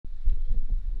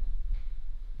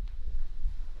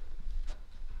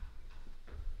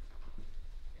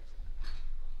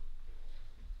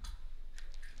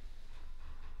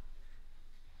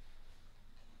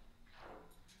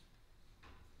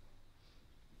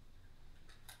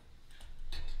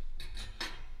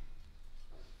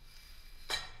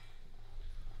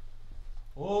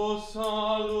O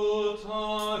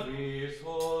salutaris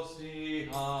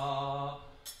hostia,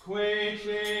 quae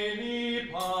celi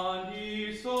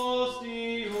pandis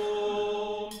hostium,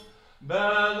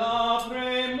 bella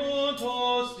premunt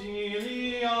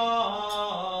hostilia,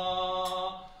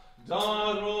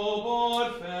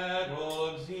 darobor fer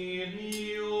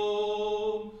auxilium,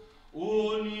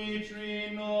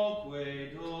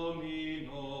 unitrinoque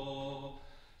Domino,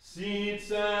 sit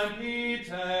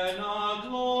sempiternat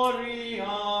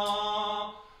gloria,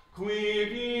 qui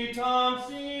vitam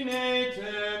sine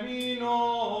termino,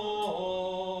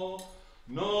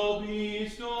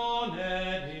 nobis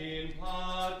donet in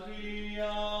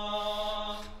patria.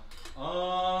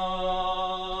 Amen.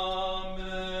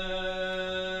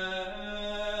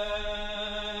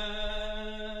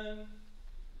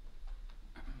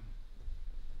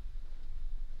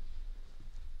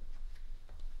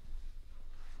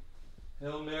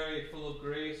 Hail Mary, full of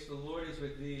grace, the Lord is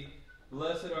with thee.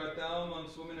 Blessed art thou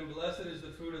amongst women, and blessed is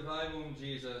the fruit of thy womb,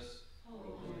 Jesus.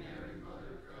 Holy Mary,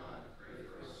 Mother of God, pray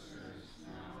for us sinners,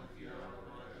 now and at the hour of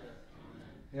our death.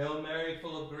 Amen. Hail Mary,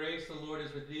 full of grace, the Lord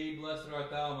is with thee. Blessed art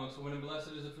thou amongst women, and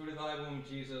blessed is the fruit of thy womb,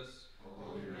 Jesus.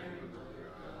 Holy Mary, Mother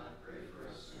of God, pray for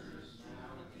us sinners,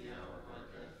 now and at the hour of our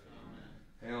death. Amen.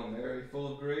 Hail Mary,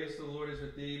 full of grace, the Lord is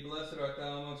with thee. Blessed art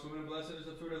thou amongst women, and blessed is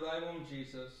the fruit of thy womb,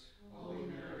 Jesus. Holy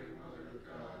Mary, Mother of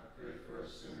God, pray for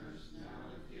us sinners, now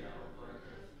and at the hour of our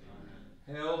death. Amen.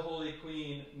 Hail, Holy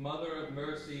Queen, Mother of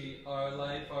mercy, our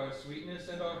life, our sweetness,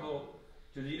 and our hope.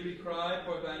 To thee do we cry,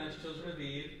 poor banished children of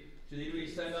Eve. To thee do we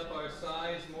send up our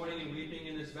sighs, mourning and weeping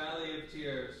in this valley of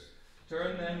tears.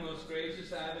 Turn then, most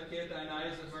gracious Advocate, thine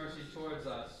eyes of mercy towards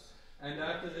us. And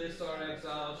after this our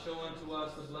exile, show unto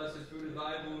us the blessed fruit of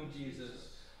thy womb, Jesus.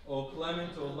 O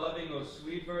clement, O loving, O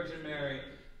sweet Virgin Mary,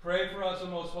 pray for us, O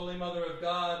most holy Mother of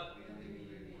God.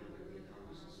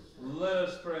 Let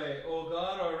us pray. O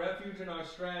God, our refuge and our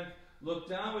strength, look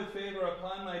down with favor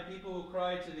upon thy people who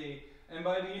cry to thee, and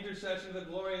by the intercession of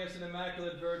the glorious and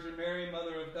immaculate Virgin Mary,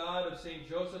 Mother of God, of Saint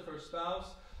Joseph, her spouse,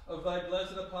 of thy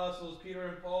blessed apostles Peter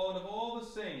and Paul, and of all the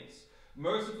saints,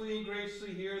 mercifully and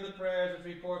graciously hear the prayers which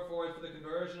we pour forth for the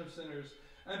conversion of sinners,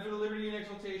 and for the liberty and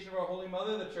exaltation of our Holy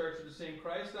Mother, the Church of the same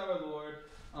Christ our Lord.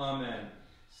 Amen.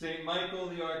 Saint Michael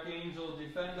the Archangel,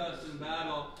 defend us in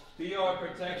battle. Be our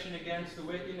protection against the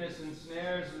wickedness and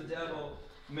snares of the devil.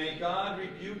 May God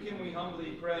rebuke him, we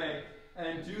humbly pray.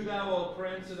 And do thou, O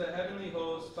Prince of the heavenly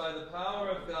host, by the power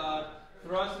of God,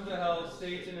 thrust into hell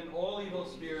Satan and all evil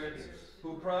spirits,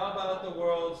 who prowl about the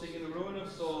world, seeking the ruin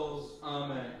of souls.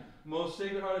 Amen. Most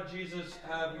Sacred Heart of Jesus,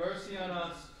 have mercy on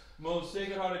us. Most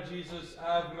Sacred Heart of Jesus,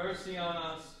 have mercy on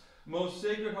us. Most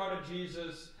Sacred Heart of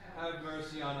Jesus, have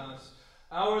mercy on us.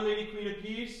 Our Lady Queen of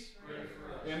Peace, Pray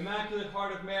for us. Immaculate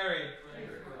Heart of Mary, Pray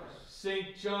for us.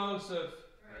 Saint Joseph,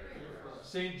 Pray for us.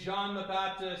 Saint John the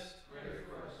Baptist, Pray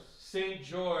for us. Saint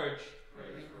George,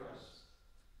 Pray for us.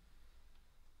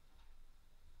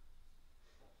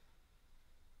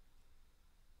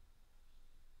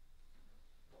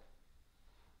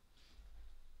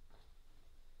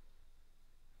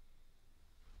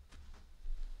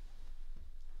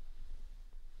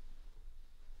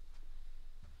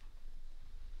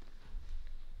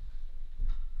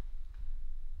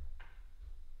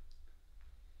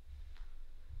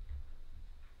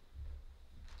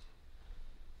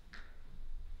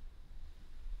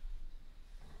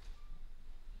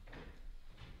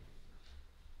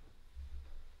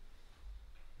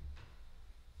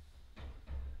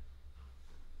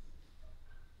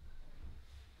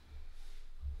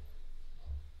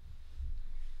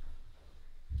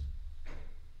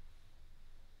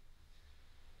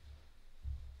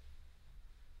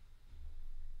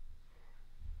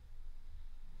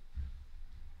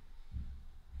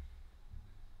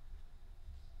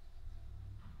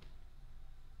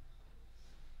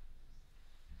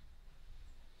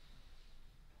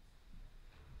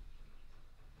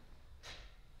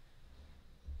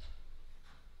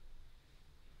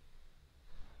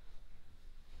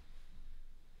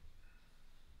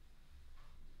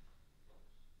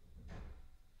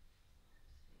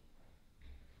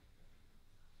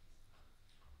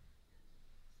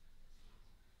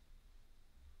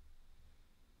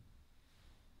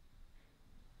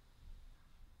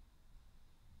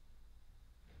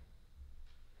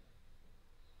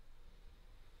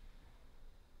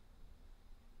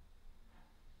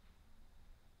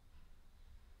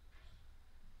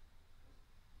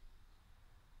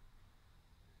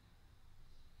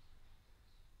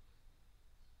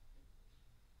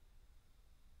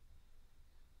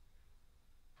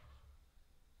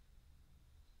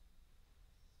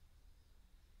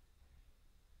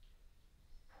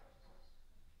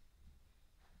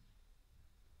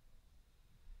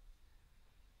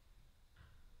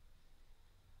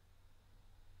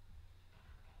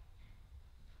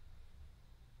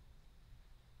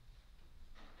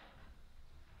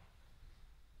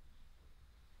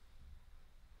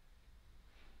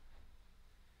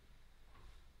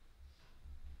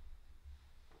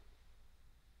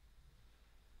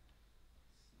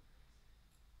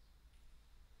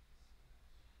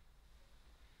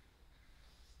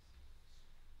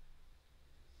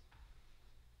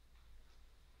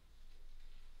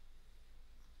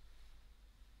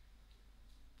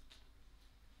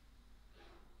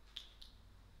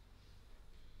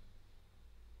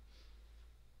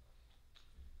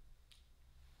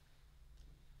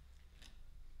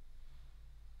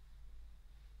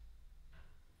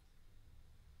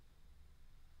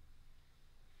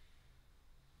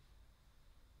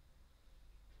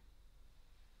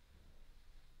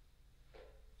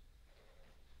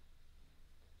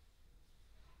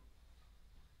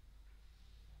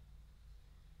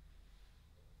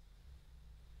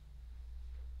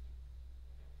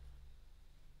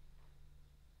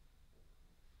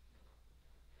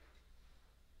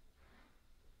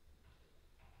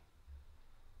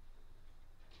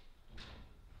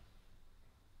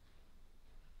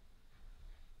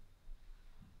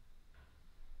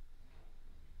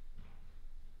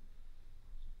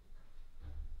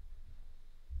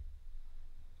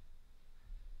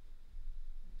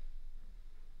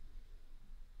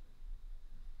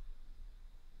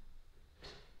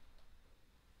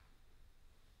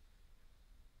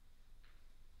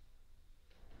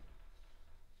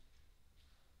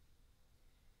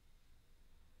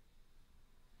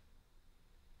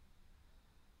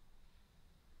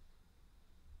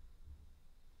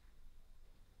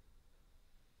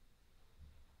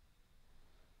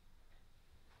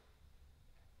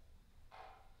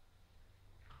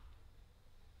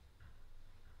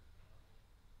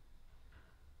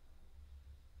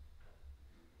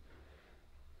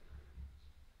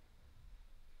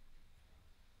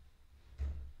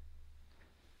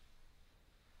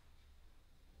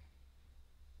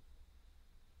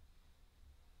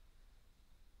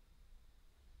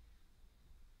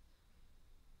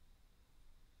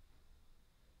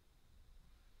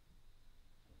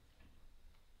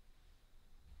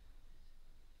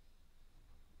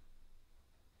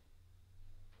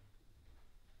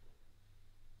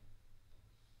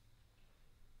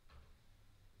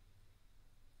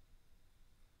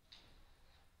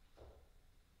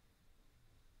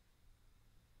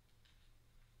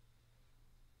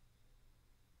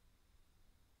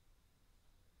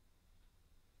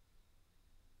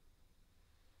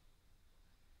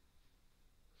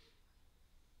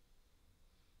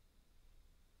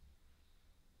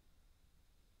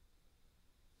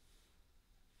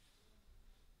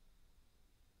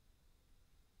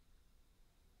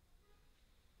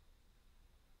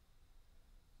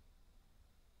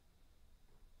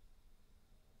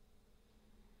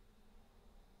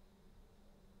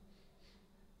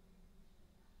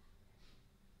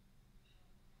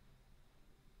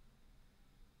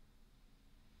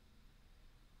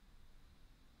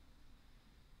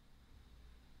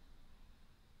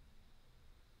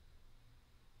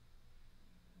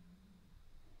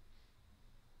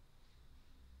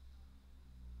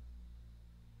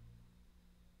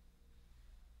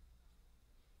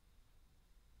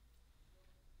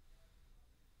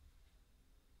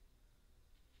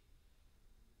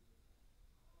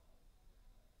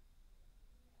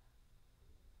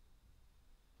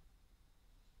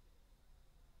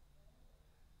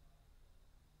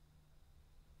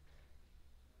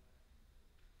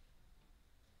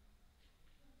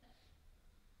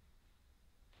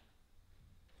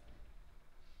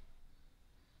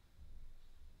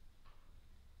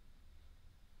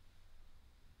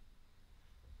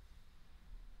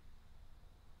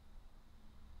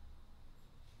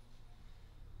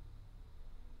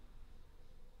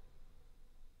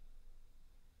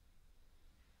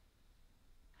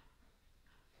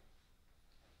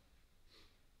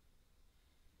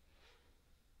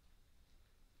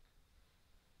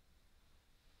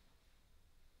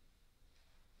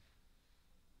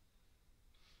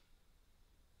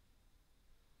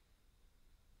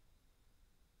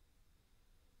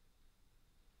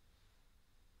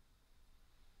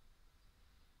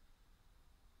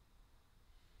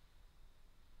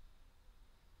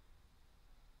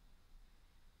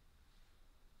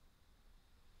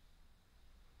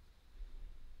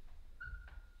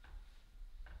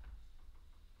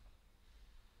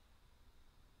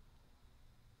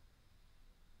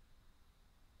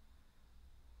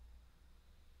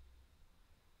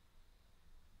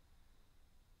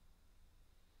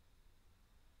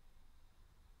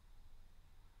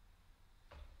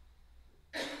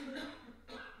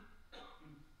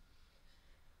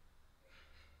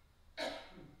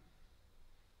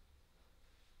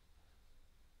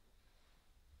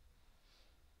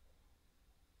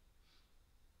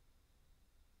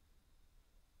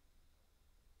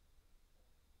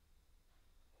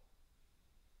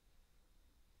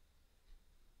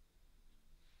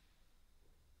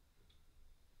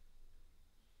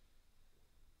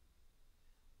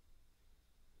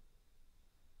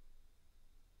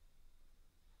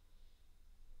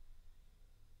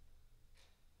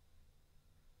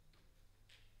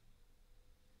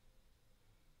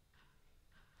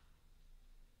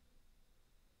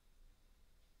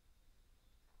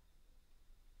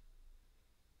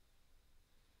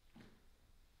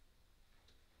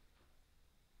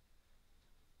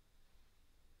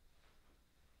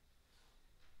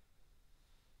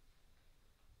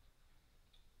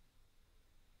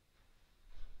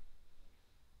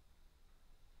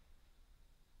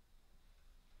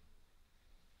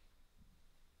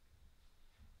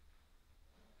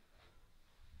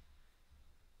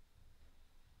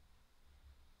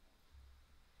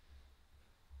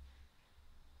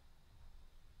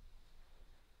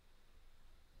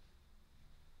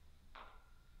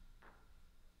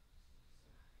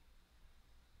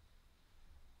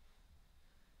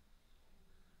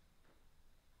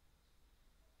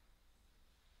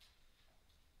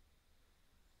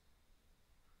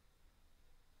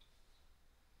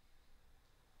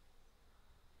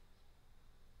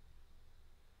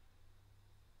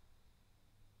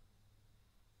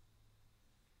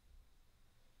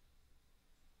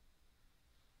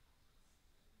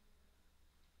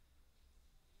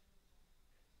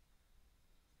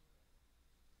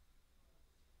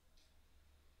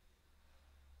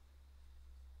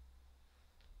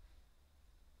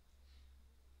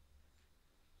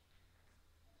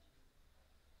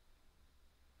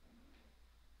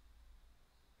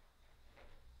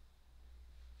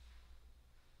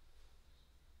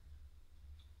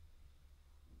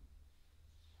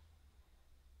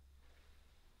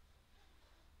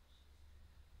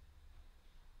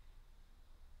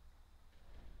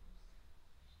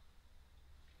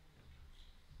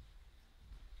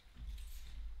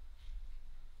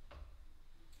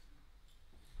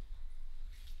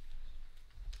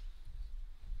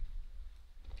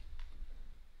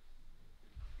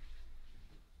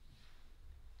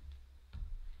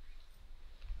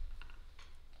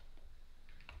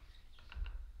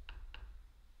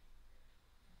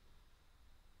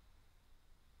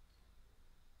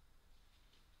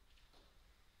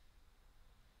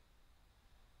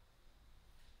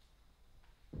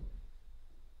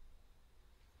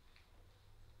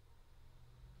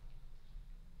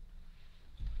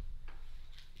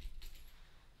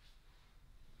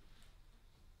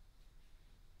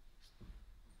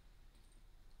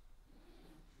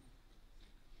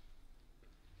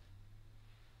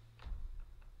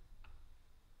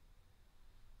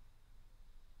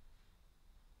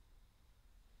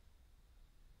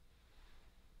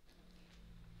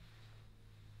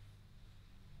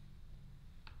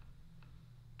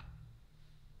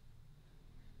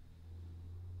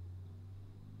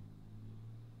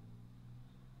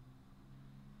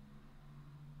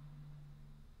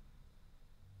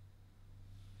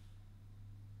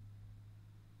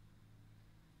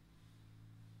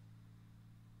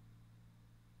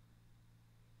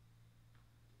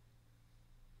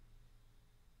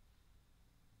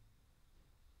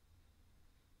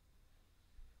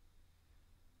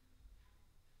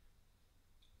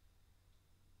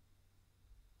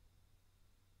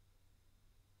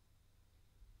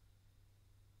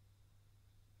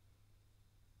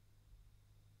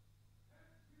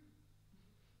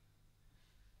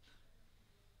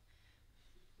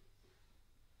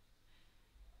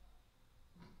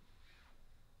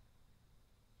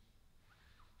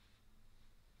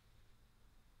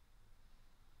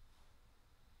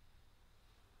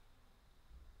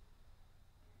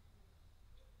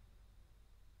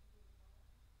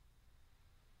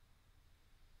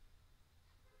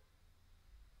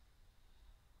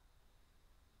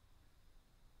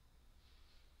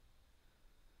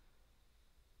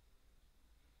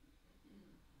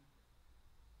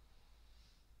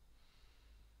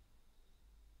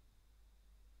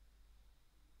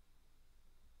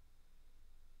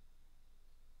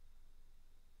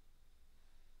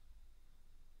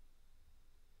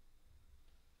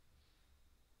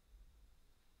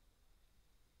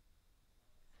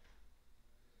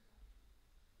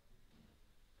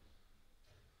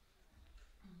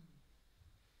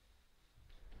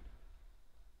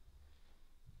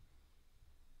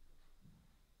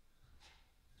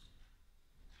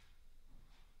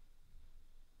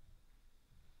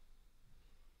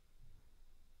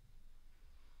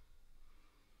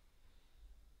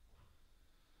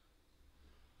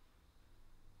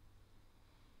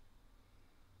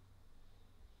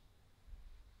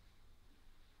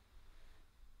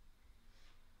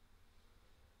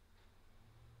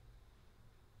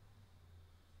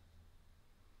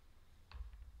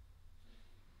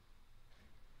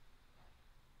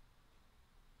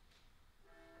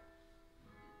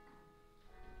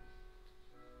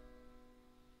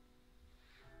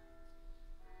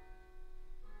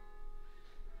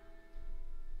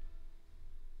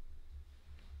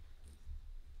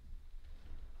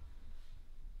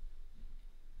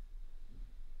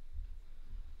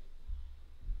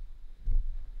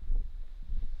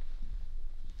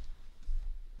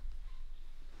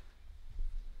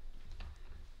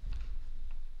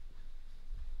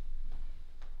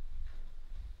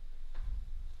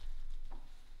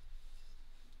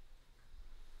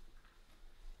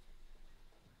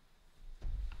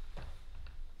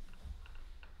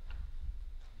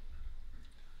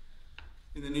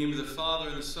 In the name of the Father,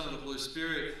 and the Son, and the Holy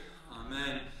Spirit.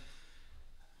 Amen.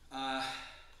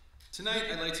 Tonight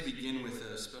I'd like to begin with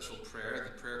a special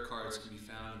prayer. The prayer cards can be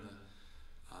found in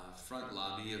the front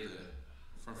lobby of the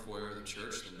front foyer of the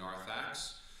church, the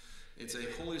narthex. It's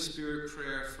a Holy Spirit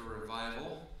prayer for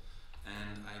revival,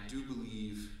 and I do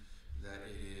believe that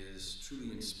it is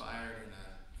truly inspired and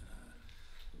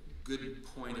a good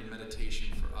point of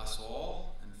meditation for us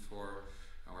all and for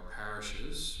our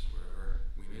parishes, wherever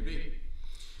we may be.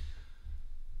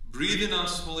 Breathe in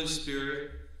us, Holy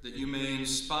Spirit, that you may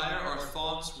inspire our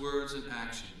thoughts, words, and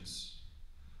actions.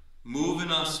 Move in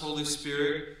us, Holy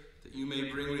Spirit, that you may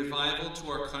bring revival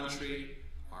to our country,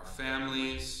 our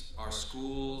families, our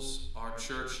schools, our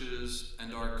churches,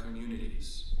 and our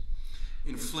communities.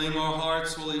 Inflame our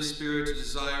hearts, Holy Spirit, to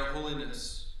desire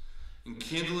holiness.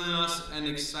 Enkindle in us an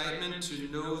excitement to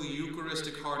know the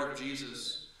Eucharistic heart of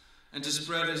Jesus and to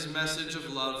spread his message of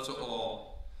love to all.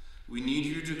 We need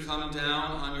you to come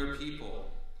down on your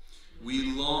people. We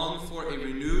long for a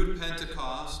renewed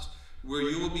Pentecost where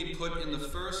you will be put in the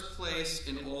first place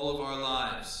in all of our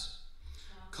lives.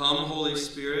 Come, Holy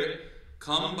Spirit,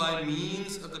 come by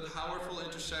means of the powerful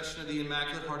intercession of the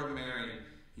Immaculate Heart of Mary,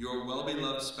 your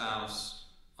well-beloved spouse.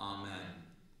 Amen.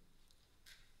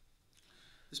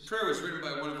 This prayer was written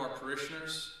by one of our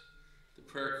parishioners. The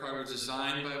prayer card was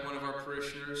designed by one of our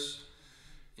parishioners.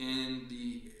 In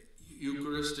the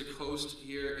Eucharistic host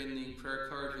here in the prayer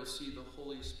card, you'll see the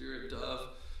Holy Spirit dove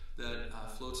that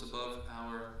floats above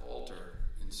our altar,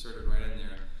 inserted right in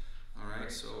there. All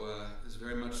right, so it's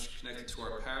very much connected to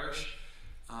our parish.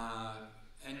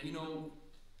 And you know,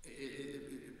 it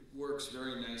works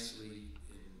very nicely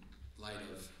in light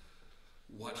of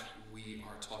what we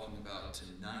are talking about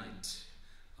tonight.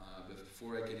 But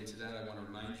before I get into that, I want to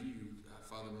remind you,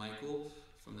 Father Michael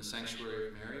from the Sanctuary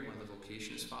of Mary, one of the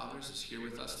vocationist fathers, is here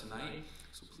with us tonight.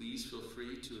 So please feel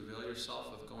free to avail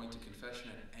yourself of going to confession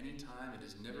at any time. It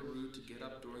is never rude to get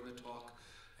up during the talk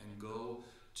and go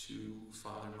to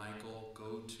Father Michael,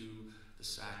 go to the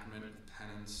sacrament of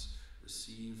penance,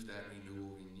 receive that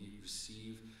renewal we need,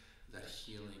 receive that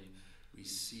healing,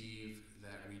 receive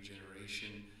that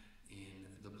regeneration in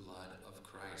the blood of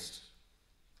Christ.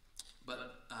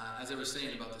 But as I was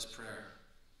saying about this prayer,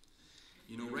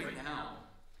 you know, right now,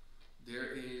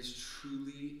 there is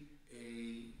truly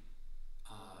a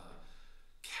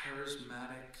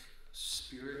charismatic,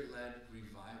 spirit-led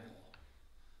revival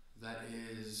that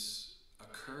is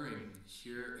occurring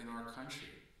here in our country.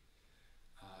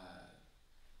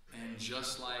 And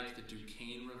just like the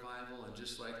Duquesne revival, and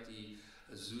just like the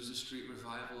Azusa Street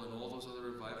revival, and all those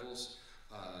other revivals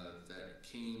that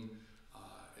came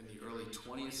in the early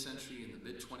 20th century, in the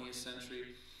mid-20th century,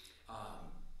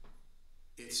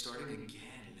 it's starting again.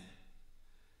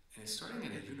 And it's starting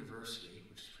at a university,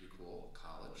 which is pretty cool,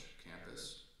 college,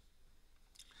 campus.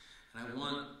 And I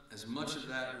want as much of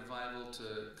that revival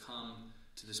to come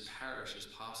to this parish as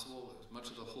possible. As much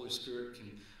of the Holy Spirit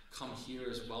can come here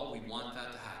as well. We want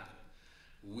that to happen.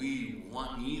 We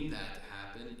need that to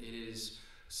happen. It is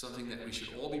something that we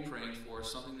should all be praying for,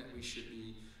 something that we should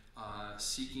be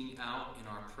seeking out in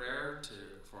our prayer,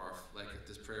 like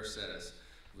this prayer says,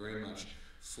 very much,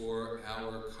 for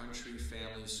our country,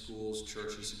 families, schools,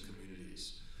 churches, and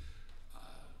communities.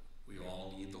 We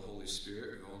all need the Holy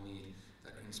Spirit. We all need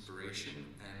that inspiration,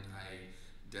 and I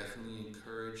definitely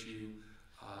encourage you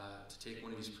to take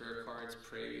one of these prayer cards,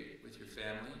 pray with your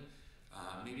family,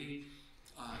 maybe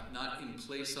not in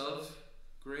place of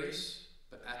grace,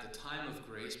 but at the time of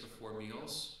grace before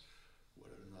meals. What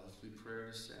a lovely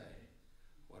prayer to say.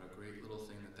 What a great little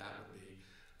thing that would be.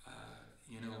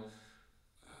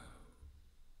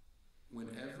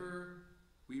 Whenever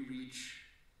we reach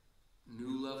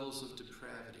new levels of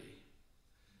depravity,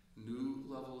 new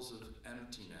levels of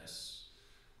emptiness,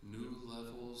 new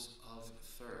levels of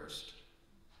thirst,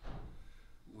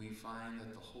 we find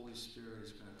that the Holy Spirit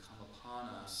is going to come upon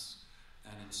us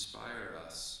and inspire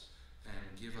us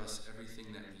and give us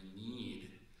everything that we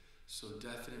need. So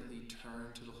definitely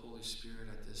turn to the Holy Spirit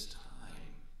at this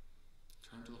time.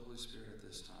 Turn to the Holy Spirit at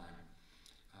this time.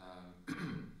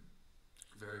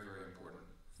 Very, very important.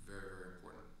 Very, very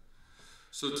important.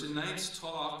 So tonight's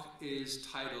talk is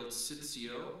titled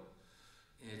Sitio.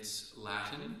 It's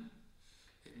Latin.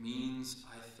 It means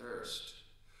I thirst.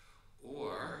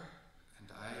 Or, and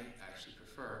I actually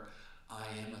prefer, I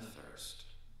am athirst.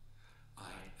 I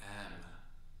am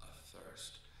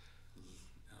athirst.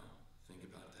 Now, think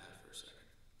about that for a second.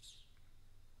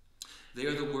 They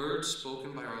are the words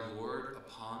spoken by our Lord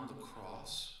upon the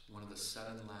cross, one of the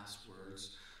 7 last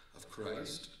words of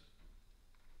Christ.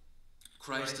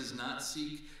 Christ does not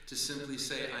seek to simply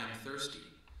say, I am thirsty.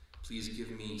 please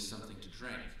give me something to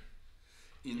drink.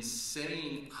 In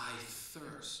saying, I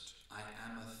thirst, I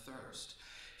am athirst,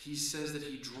 he says that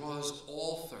he draws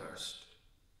all thirst,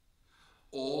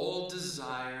 all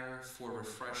desire for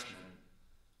refreshment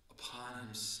upon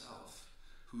himself,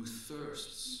 who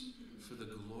thirsts for the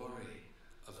glory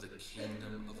of the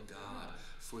kingdom of God,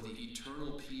 for the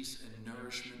eternal peace and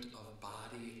nourishment of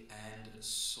body and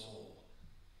soul.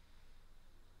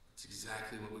 It's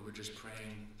exactly what we were just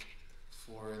praying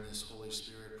for in this Holy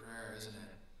Spirit prayer, isn't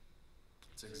it?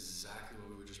 It's exactly what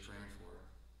we were just praying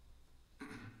for.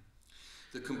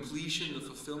 The completion, the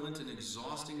fulfillment, and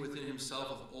exhausting within himself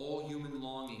of all human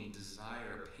longing,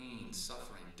 desire, pain,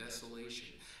 suffering, desolation,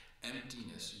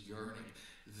 emptiness, yearning.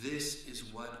 This is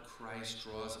what Christ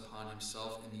draws upon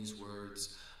himself in these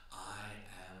words, I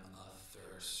am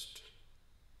athirst.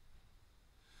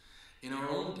 In our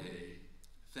own day,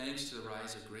 thanks to the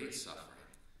rise of great suffering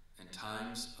and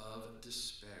times of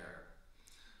despair,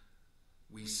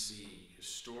 we see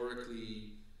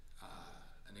historically,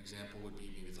 an example would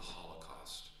be maybe the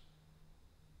Holocaust,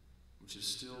 which is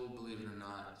still, believe it or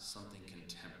not, something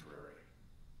contemporary.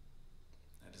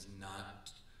 That is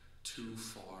not too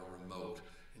far remote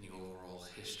in the overall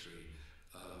history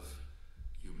of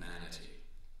humanity.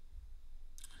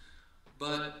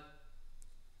 But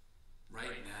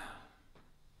right now,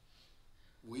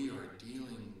 we are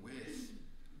dealing with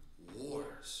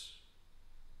wars.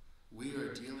 We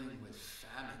are dealing with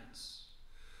famines.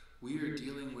 We are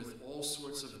dealing with all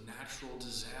sorts of natural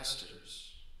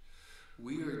disasters.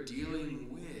 We are dealing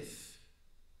with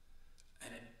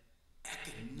an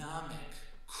economic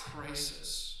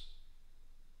crisis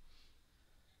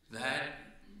that,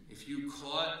 if you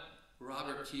caught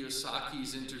Robert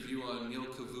Kiyosaki's interview on Neil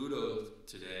Cavuto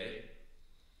today,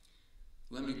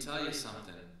 let me tell you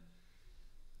something.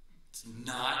 It's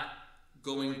not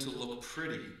going to look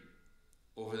pretty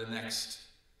over the next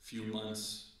few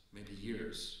months, maybe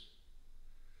years.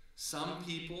 Some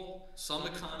people, some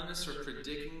economists are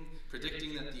predicting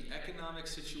that the economic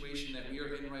situation that we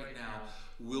are in right now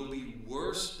will be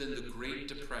worse than the Great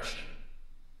Depression,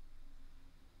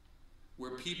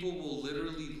 where people will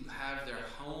literally have their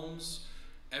homes,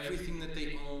 everything that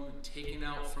they own, taken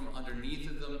out from underneath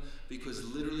of them because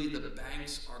literally the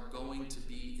banks are going to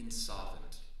be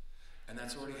insolvent. And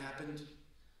that's already happened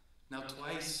now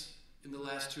twice in the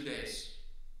last 2 days.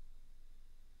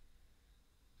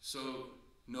 So,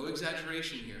 no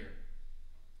exaggeration here.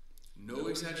 No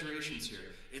exaggerations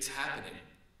here. It's happening.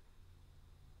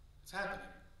 It's happening.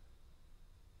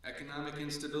 Economic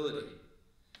instability.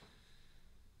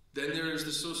 Then there is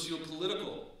the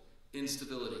socio-political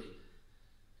instability.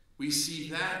 We see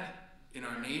that in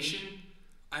our nation.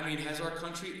 I mean, has our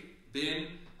country been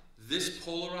this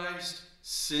polarized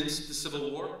since the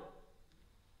Civil War?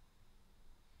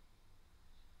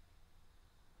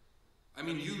 I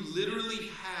mean, you literally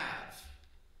have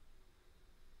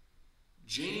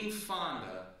Jane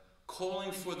Fonda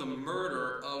calling for the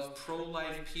murder of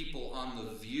pro-life people on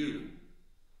The View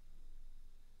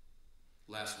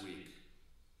last week.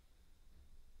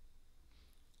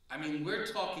 I mean, we're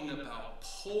talking about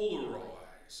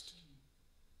polarized.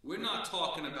 We're not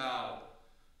talking about,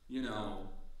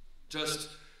 just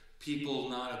people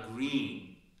not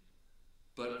agreeing,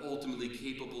 but ultimately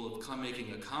capable of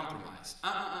making a compromise.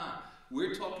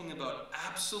 We're talking about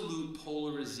absolute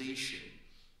polarization.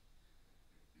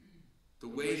 The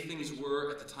way things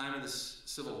were at the time of the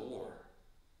Civil War.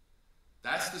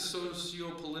 That's the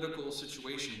socio-political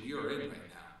situation we are in right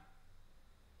now.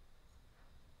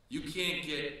 You can't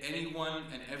get anyone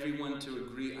and everyone to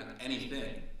agree on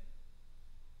anything.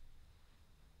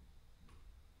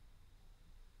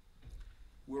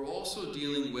 We're also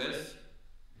dealing with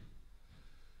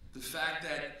the fact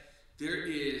that there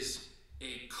is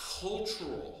a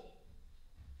cultural,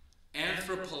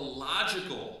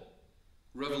 anthropological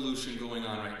revolution going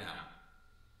on right now,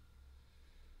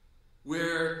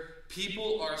 where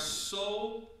people are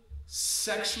so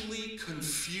sexually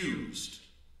confused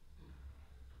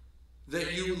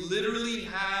that you literally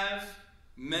have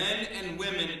men and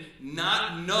women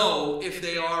not know if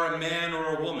they are a man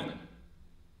or a woman.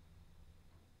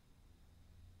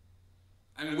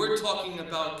 I mean, we're talking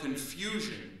about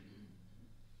confusion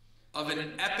of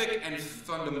an epic and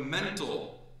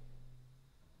fundamental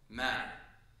matter.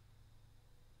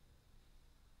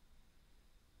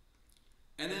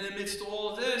 And then amidst all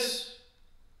of this,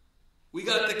 we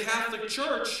got the Catholic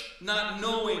Church not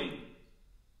knowing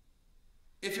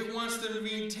if it wants to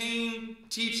maintain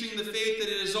teaching the faith that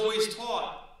it has always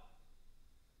taught.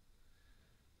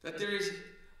 That there is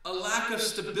a lack of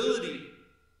stability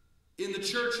in the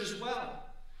church as well.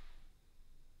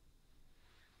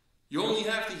 You only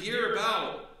have to hear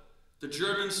about the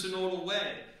German synodal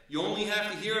way. You only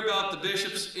have to hear about the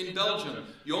bishops in Belgium.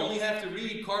 You only have to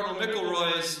read Cardinal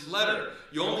McElroy's letter.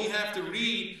 You only have to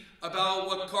read about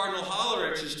what Cardinal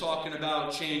Hollerich is talking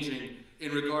about changing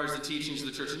in regards to teachings of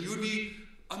the church. And you would be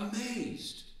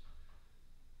amazed.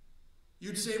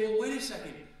 You'd say, well, wait a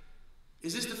second.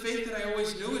 Is this the faith that I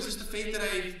always knew? Is this the faith that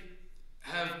I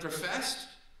have professed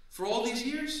for all these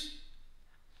years?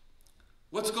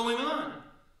 What's going on?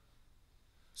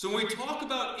 So when we talk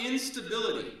about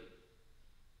instability,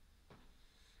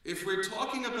 if we're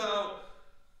talking about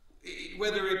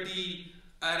whether it be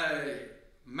at a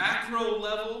macro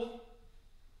level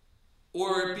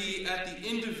or it be at the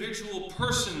individual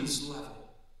person's level,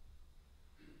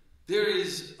 there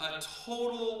is a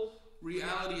total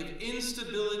reality of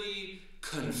instability,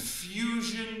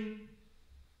 confusion,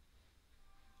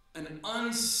 an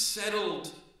unsettled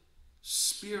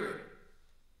spirit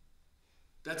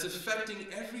that's affecting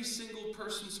every single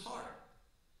person's heart,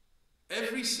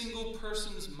 every single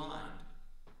person's mind,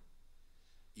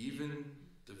 even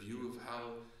the view of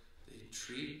how they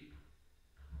treat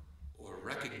or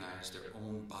recognize their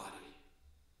own body.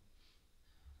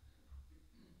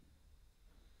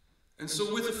 And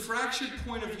so with a fractured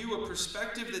point of view, a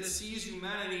perspective that sees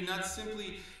humanity not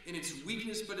simply in its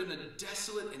weakness, but in a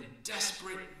desolate and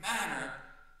desperate manner,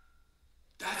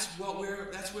 that's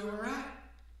where we're at.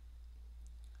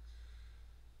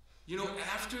 You know,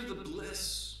 after the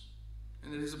bliss,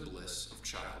 and it is a bliss of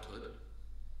childhood,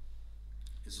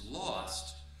 is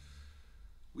lost,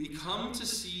 we come to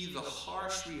see the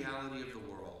harsh reality of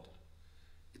the world.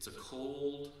 It's a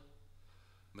cold,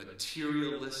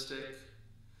 materialistic,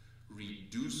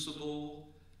 reducible,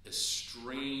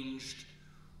 estranged,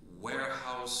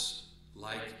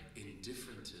 warehouse-like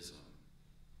indifferentism.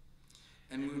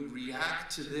 And when we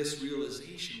react to this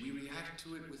realization, we react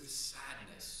to it with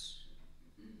sadness.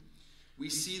 We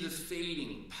see the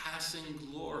fading, passing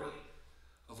glory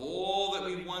of all that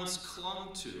we once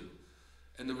clung to,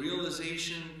 and the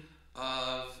realization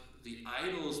of the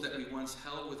idols that we once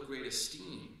held with great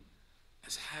esteem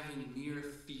as having mere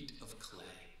feet of clay.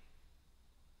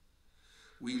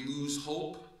 We lose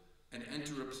hope and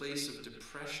enter a place of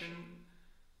depression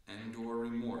and or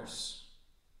remorse.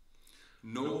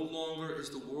 No longer is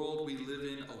the world we live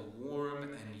in a warm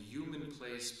and human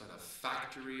place, but a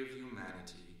factory of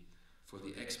humanity for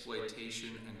the exploitation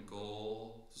and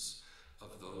goals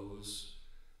of those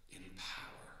in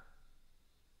power.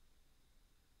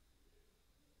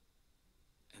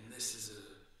 And this is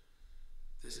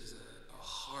a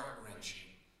heart-wrenching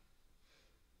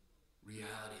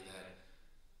reality that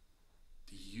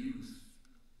the youth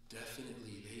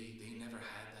definitely, they never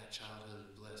had that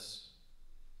childhood bliss.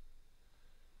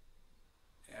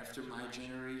 After my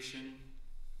generation,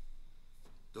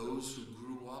 those who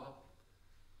grew up,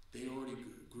 they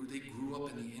grew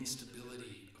up in the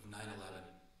instability of 9/11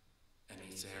 and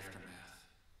its aftermath,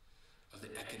 of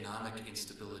the economic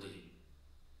instability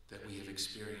that we have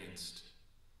experienced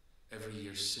every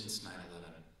year since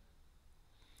 9/11.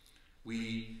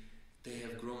 They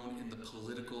have grown in the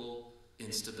political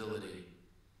instability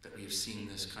that we have seen in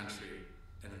this country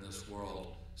and in this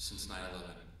world since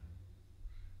 9/11.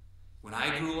 When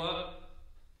I grew up,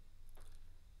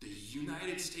 the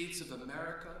United States of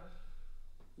America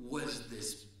was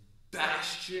this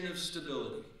bastion of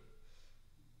stability.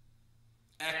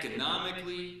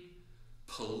 Economically,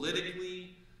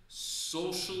 politically,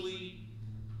 socially,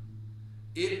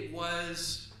 it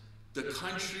was the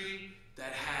country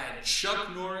that had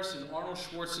Chuck Norris and Arnold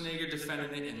Schwarzenegger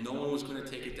defending it, and no one was going to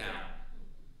take it down.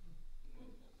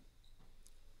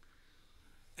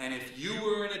 And if you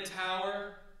were in a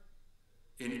tower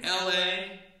in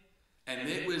LA and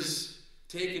it was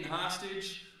taken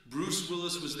hostage, Bruce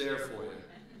Willis was there for you.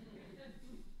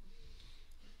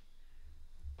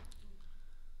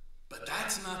 But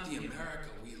that's not the America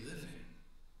we live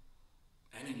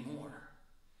in anymore.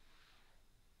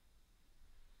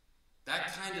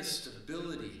 That kind of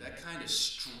stability, that kind of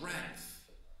strength,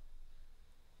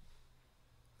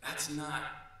 that's not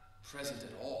present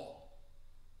at all.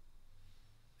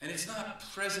 And it's not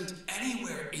present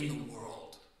anywhere in the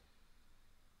world.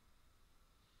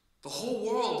 The whole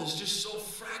world is just so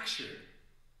fractured.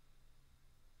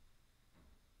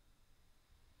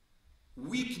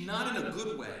 Weak, not in a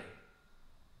good way.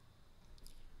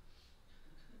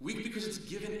 Weak because it's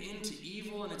given in to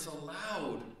evil and it's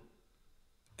allowed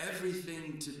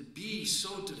everything to be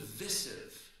so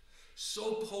divisive,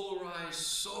 so polarized,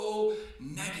 so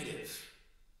negative.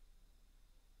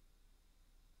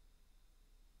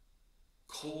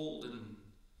 Cold and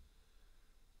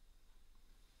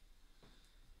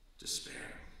despairing.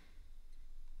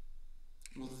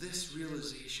 Well, this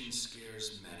realization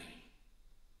scares many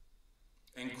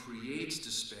and creates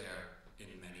despair in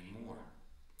many more.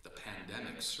 The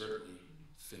pandemic certainly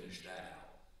finished that out.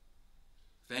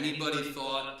 If anybody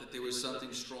thought that there was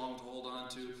something strong to hold on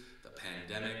to, the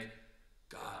pandemic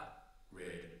got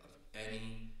rid of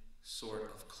any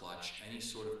sort of clutch, any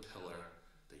sort of pillar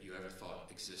that you ever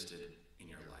thought existed in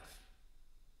your life.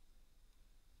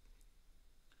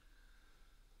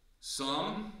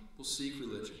 Some will seek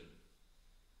religion,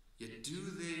 yet do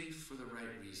they for the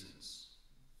right reasons?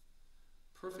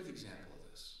 Perfect example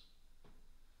of this.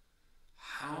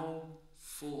 How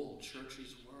full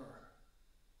churches were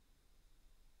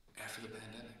after the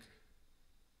pandemic.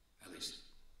 At least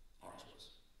ours was.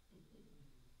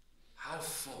 How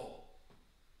full.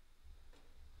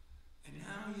 And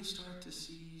now you start to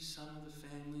see some of the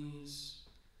families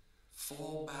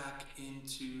fall back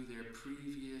into their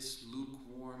previous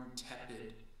lukewarm,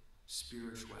 tepid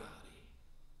spirituality.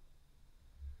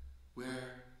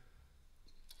 Where,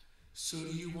 so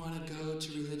do you want to go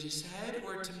to Religious Ed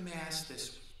or to Mass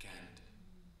this weekend?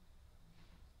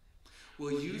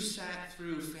 Well, you sat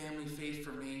through Family Faith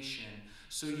Formation,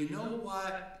 so you know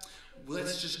what?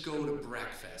 Let's just go to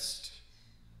breakfast.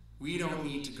 We don't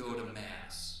need to go to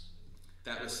Mass.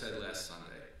 That was said last Sunday.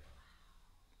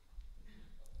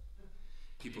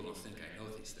 People don't think I know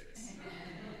these things.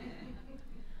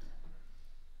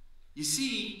 You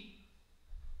see,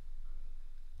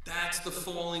 that's the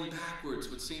falling backwards,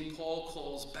 what St. Paul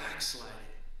calls backsliding.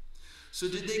 So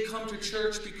did they come to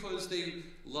church because they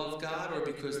love God or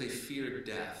because they feared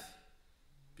death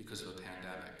because of a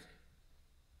pandemic?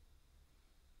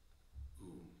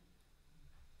 Ooh,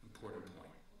 important point.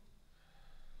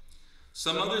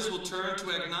 Some others will turn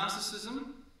to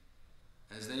agnosticism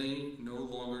as they no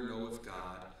longer know if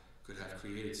God could have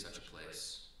created such a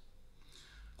place.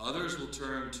 Others will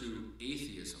turn to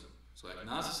atheism. So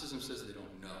agnosticism says they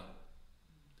don't know.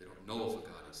 They don't know if a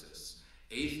God exists.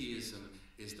 Atheism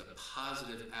is the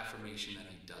positive affirmation that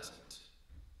he doesn't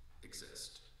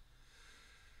exist.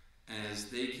 As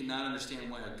they cannot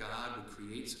understand why a God would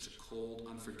create such a cold,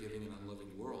 unforgiving, and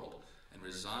unloving world, and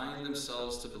resign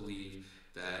themselves to believe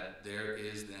that there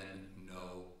is then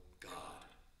no God.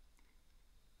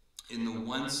 In the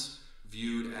once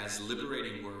viewed as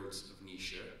liberating words of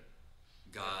Nietzsche,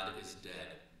 God is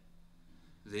dead.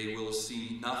 They will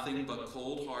see nothing but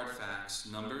cold, hard facts,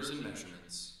 numbers, and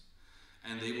measurements,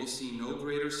 and they will see no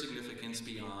greater significance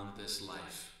beyond this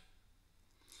life.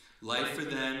 Life for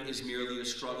them is merely a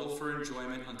struggle for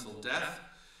enjoyment until death,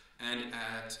 and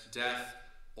at death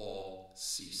all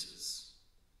ceases.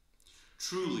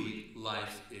 Truly,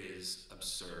 life is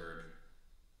absurd.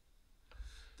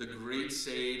 The great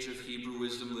sage of Hebrew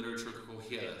wisdom literature,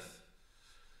 Koheleth,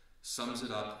 sums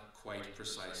it up quite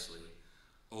precisely.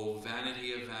 O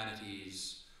vanity of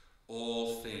vanities,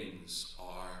 all things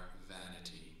are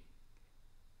vanity.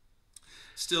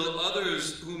 Still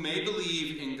others who may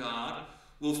believe in God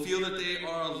will feel that they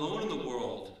are alone in the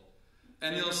world,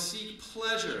 and they'll seek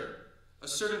pleasure, a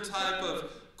certain type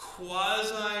of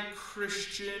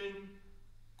quasi-Christian,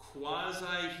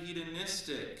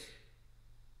 quasi-hedonistic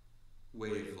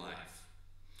way of life,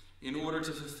 in order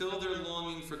to fulfill their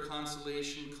longing for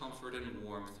consolation, comfort, and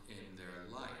warmth in their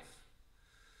life.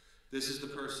 This is the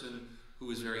person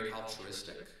who is very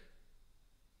altruistic,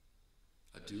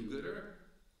 a do-gooder,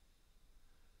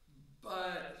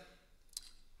 but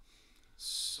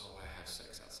so I have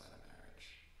sex outside of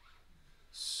marriage,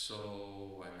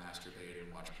 so I masturbate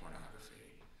and watch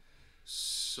pornography,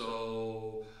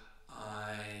 so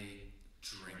I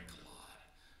drink a lot,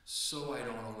 so I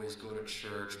don't always go to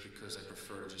church because I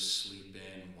prefer to just sleep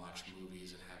in and watch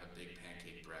movies and have a big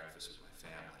pancake breakfast with my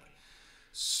family.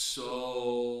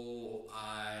 So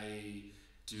I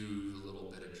do a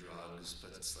little bit of drugs,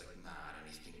 but it's like not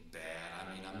anything bad. I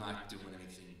mean, I'm not doing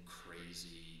anything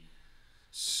crazy.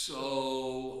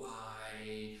 So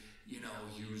I,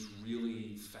 use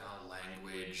really foul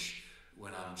language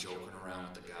when I'm joking around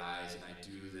with the guys, and I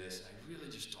do this. I really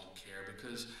just don't care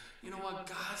because, you know what,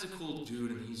 God's a cool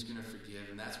dude and he's going to forgive,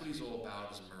 and that's what he's all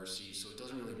about, is mercy, so it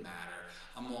doesn't really matter.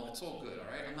 It's all good, all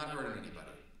right? I'm not hurting anybody.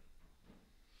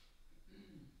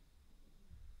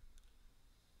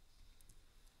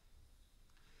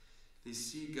 They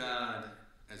see God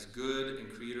as good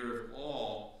and creator of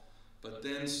all, but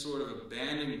then sort of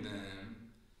abandoning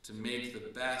them to make the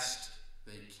best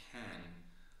they can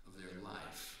of their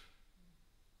life.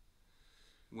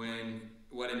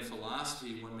 What in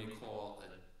philosophy one may call a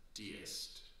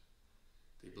deist.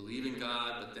 They believe in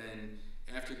God, but then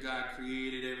after God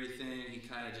created everything, he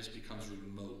kind of just becomes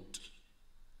remote.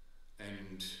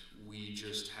 And we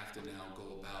just have to now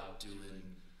go about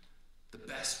doing the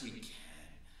best we can.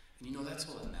 And you know, that's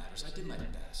all that matters. I did my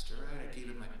best, all right? I gave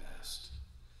it my best.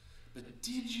 But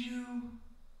did you?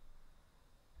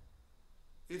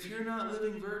 If you're not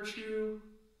living virtue,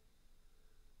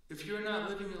 if you're not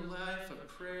living a life of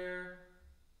prayer,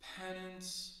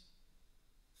 penance,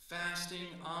 fasting,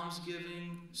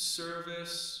 almsgiving,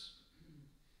 service,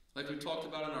 like we talked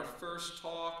about in our first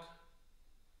talk,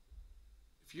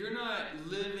 if you're not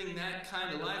living that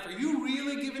kind of life, are you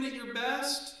really giving it your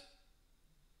best?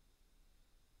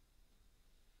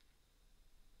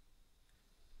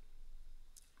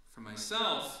 For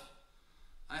myself,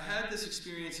 I had this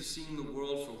experience of seeing the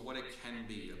world for what it can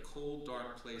be, a cold,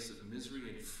 dark place of misery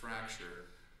and fracture,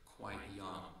 quite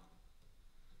young.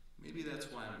 Maybe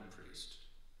that's why I'm a priest.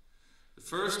 The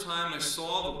first time I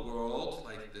saw the world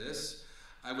like this,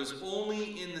 I was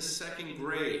only in the 2nd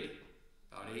grade,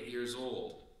 about 8 years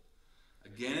old.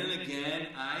 Again and again,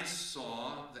 I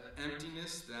saw the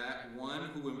emptiness that one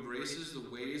who embraces the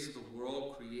ways of the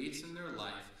world creates in their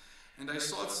life, and I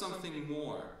saw something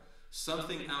more,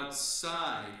 something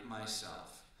outside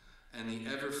myself and the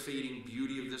ever-fading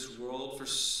beauty of this world, for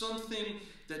something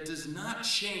that does not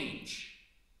change,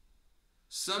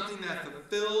 something that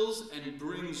fulfills and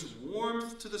brings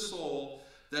warmth to the soul,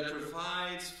 that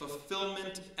provides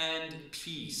fulfillment and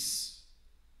peace.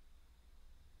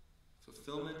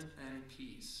 Fulfillment and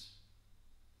peace.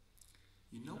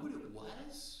 You know what it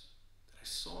was that I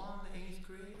saw in the 8th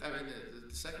grade? I mean,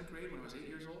 the 2nd grade when I was 8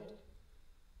 years old?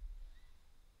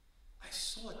 I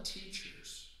saw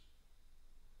teachers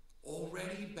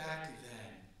already back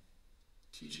then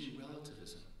teaching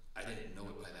relativism. I didn't know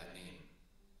it by that name.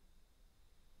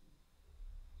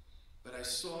 But I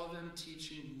saw them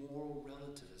teaching moral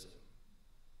relativism.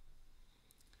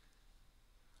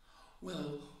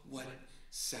 Well, what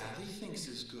Sally thinks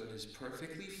is good is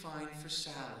perfectly fine for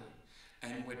Sally,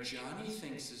 and what Johnny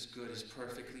thinks is good is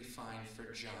perfectly fine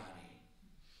for Johnny.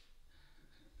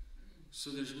 So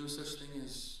there's no such thing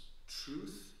as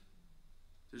truth?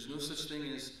 There's no such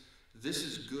thing as this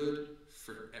is good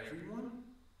for everyone?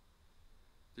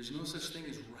 There's no such thing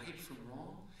as right from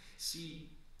wrong? See,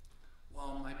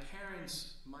 while my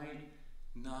parents might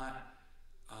not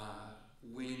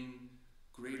win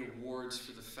great awards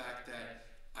for the fact that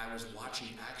I was watching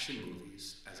action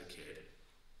movies as a kid,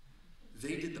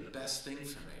 they did the best thing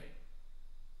for me.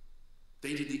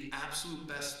 They did the absolute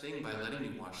best thing by letting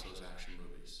me watch those action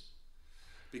movies.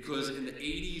 Because in the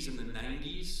 80s and the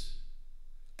 90s,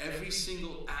 every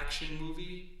single action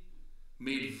movie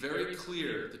made very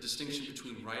clear the distinction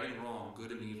between right and wrong,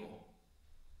 good and evil,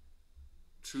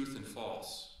 truth and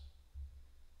false.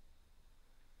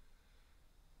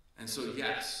 And so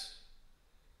yes,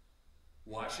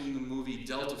 watching the movie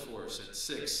Delta Force at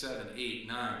 6, 7, 8,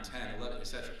 9, 10, 11,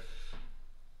 etc.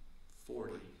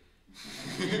 40.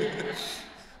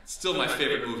 Still my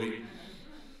favorite movie.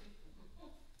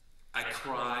 I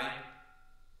cry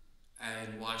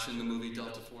and watching the movie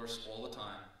Delta Force all the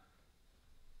time.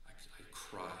 I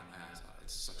cry my eyes out.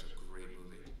 It's such a great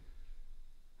movie.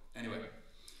 Anyway.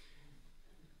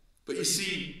 But you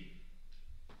see,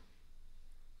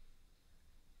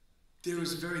 there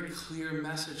was a very clear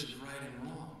message of right and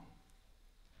wrong,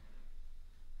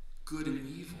 good and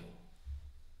evil.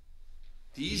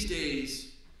 These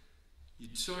days, you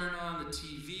turn on the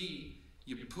TV,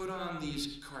 you put on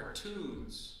these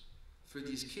cartoons for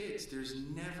these kids. There's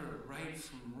never right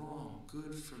from wrong,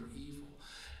 good from evil.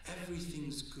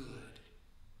 Everything's good.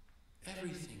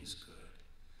 Everything's good.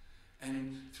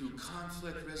 And through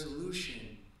conflict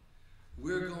resolution,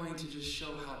 we're going to just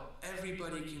show how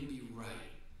everybody can be right,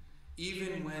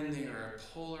 even when they are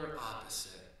polar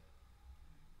opposite.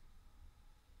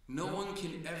 No one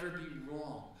can ever be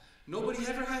wrong. Nobody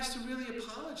ever has to really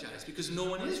apologize because no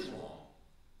one is wrong.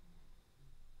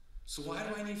 So why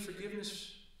do I need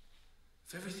forgiveness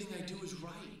if everything I do is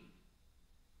right?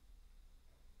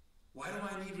 Why do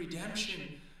I need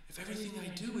redemption if everything I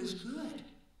do is good?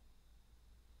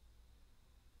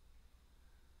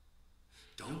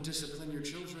 Don't discipline your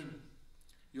children.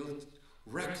 You'll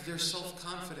wreck their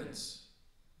self-confidence.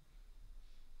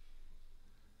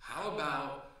 How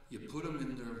about you put them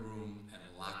in their room and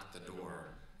lock the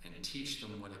door and teach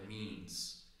them what it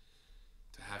means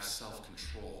to have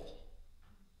self-control?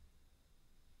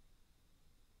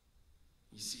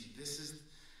 You see,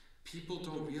 people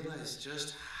don't realize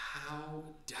just how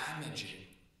damaging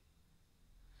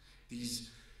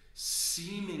these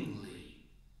seemingly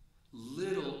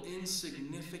little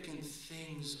insignificant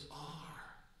things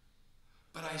are.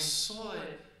 But I saw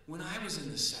it when I was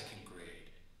in the 2nd grade,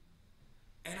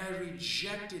 and I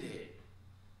rejected it.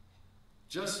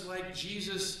 Just like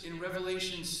Jesus in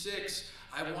Revelation 6,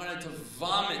 I wanted to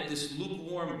vomit this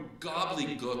lukewarm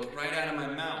gobbledygook right out of my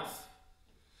mouth.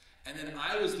 And then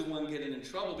I was the one getting in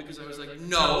trouble because I was like,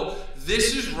 no,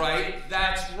 this is right,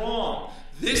 that's wrong.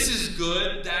 This is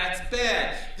good, that's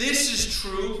bad. This is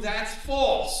true, that's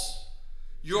false.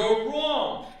 You're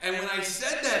wrong. And when I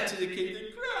said that to the kids,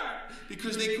 they cried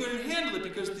because they couldn't handle it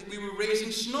because we were raising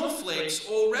snowflakes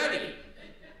already.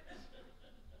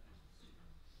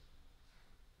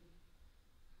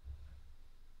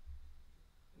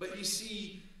 But you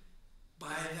see,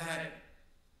 by that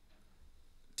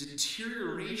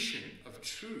deterioration of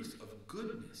truth, of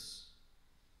goodness,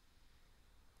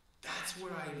 that's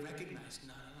where I recognize,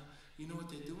 no. You know what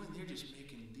they're doing? They're just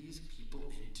making these people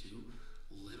into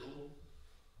little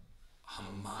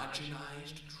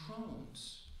homogenized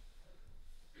drones.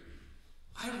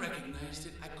 I recognized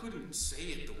it. I couldn't say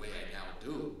it the way I now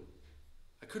do.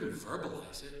 I couldn't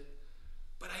verbalize it.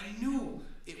 But I knew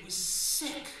it was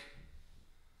sick.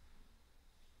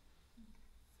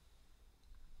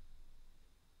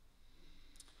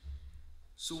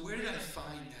 So where did I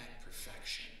find that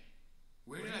perfection?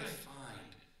 Where did I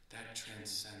find that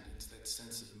transcendence, that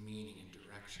sense of meaning and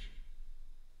direction?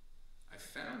 I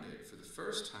found it for the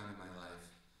first time in my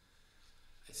life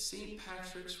at St.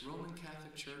 Patrick's Roman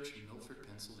Catholic Church in Milford,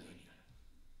 Pennsylvania.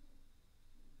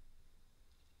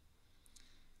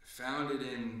 I found it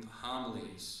in the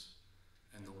homilies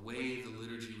and the way the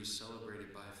liturgy was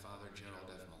celebrated by Father Gerald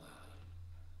F. Mullally.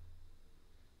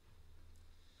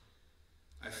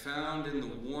 I found in the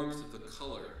warmth of the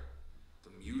color, the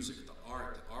music, the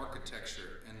art, the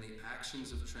architecture, and the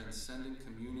actions of transcendent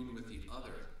communion with the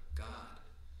other, God,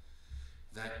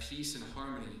 that peace and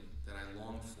harmony that I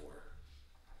longed for.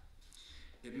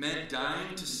 It meant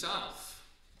dying to self,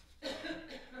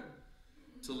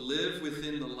 to live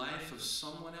within the life of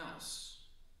someone else,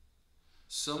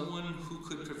 someone who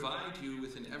could provide you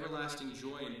with an everlasting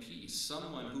joy and peace,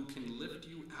 someone who can lift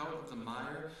you out of the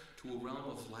mire to a realm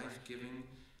of life-giving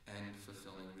and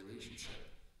fulfilling relationship.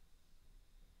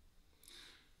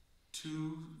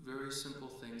 Two very simple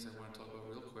things I want to talk about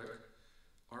real quick: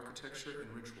 architecture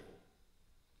and ritual.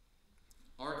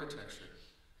 Architecture.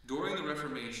 During the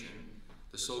Reformation,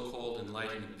 the so-called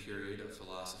Enlightenment period of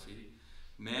philosophy,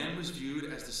 man was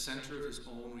viewed as the center of his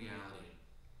own reality.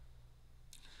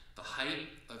 The height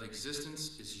of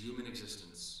existence is human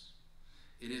existence.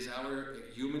 It is our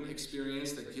human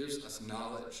experience that gives us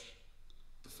knowledge,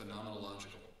 the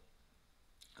phenomenological,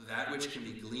 that which can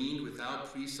be gleaned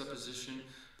without presupposition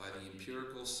by the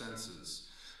empirical senses,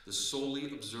 the solely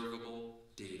observable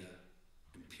data,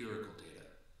 empirical data,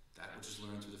 that which is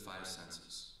learned through the five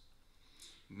senses.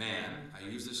 Man, I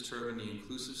use this term in the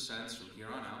inclusive sense from here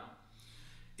on out,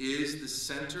 is the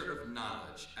center of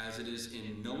knowledge, as it is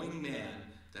in knowing man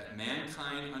that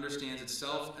mankind understands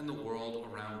itself and the world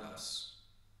around us.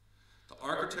 The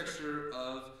architecture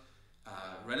of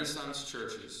Renaissance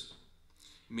churches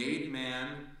made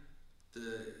man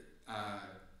the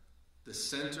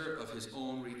center of his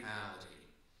own reality,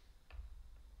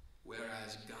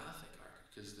 whereas Gothic art,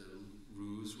 because the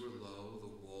roofs were low,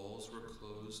 the walls were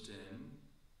closed in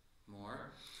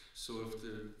more. So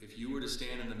if you were to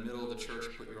stand in the middle of the church,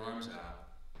 put your arms out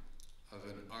of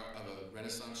a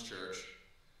Renaissance church,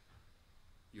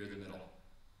 you're the middle.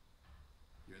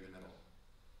 You're the middle.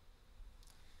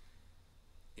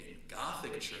 In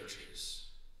Gothic churches,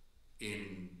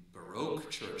 in Baroque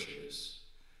churches,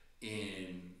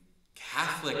 in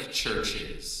Catholic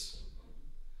churches,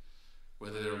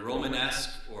 whether they're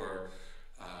Romanesque or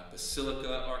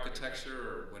basilica architecture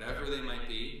or whatever they might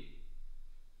be,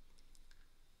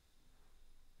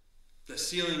 the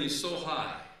ceiling is so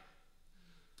high,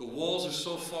 the walls are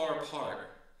so far apart,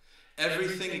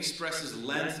 everything expresses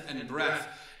length and breadth,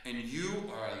 and you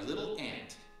are a little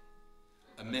ant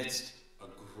amidst a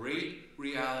great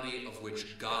reality of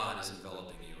which God is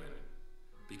enveloping you in,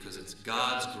 because it's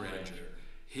God's grandeur,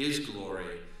 His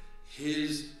glory,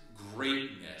 His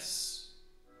greatness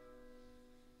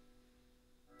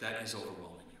that is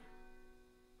overwhelming you.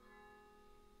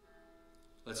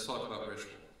 Let's talk about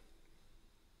ritual.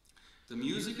 The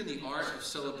music and the art of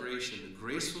celebration, the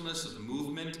gracefulness of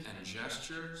movement and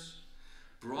gestures,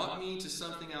 brought me to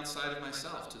something outside of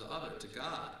myself, to the other, to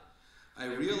God. I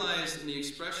realized in the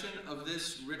expression of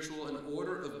this ritual an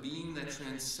order of being that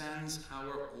transcends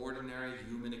our ordinary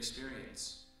human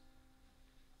experience.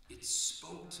 It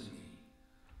spoke to me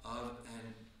of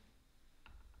an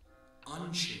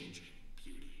unchanging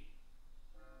beauty,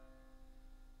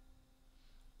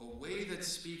 a way that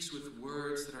speaks with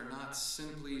words that are not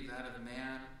simply that of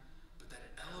man, but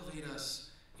that elevate us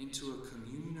into a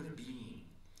communion of being,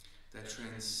 that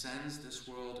transcends this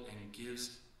world and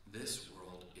gives this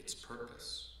world its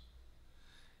purpose.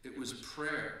 It was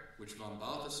prayer, which von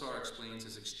Balthasar explains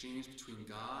as exchange between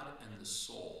God and the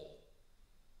soul.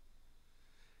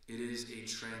 It is a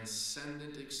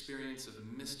transcendent experience of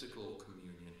mystical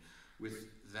communion with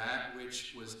that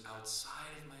which was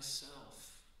outside of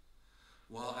myself,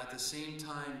 while at the same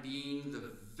time being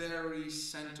the very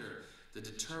center, the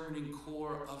determining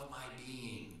core of my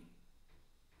being.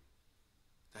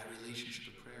 That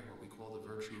relationship of prayer, what we call the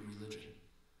virtue of religion.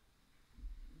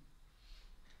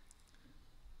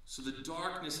 So the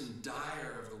darkness and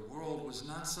dire of the world was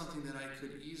not something that I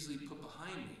could easily put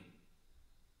behind me.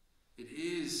 It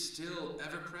is still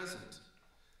ever present.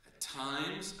 At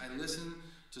times, I listen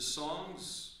to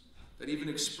songs that even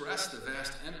express the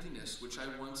vast emptiness which I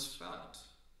once felt.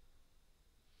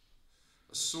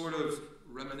 A sort of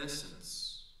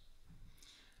reminiscence.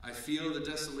 I feel the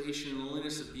desolation and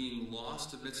loneliness of being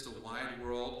lost amidst a wide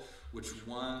world which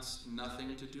wants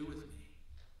nothing to do with me.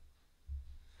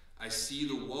 I see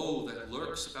the woe that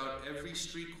lurks about every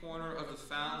street corner of the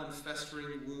foul and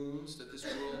festering wounds that this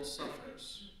world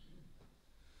suffers.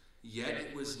 Yet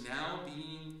it was now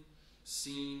being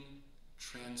seen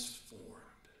transformed.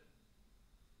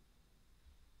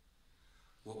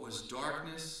 What was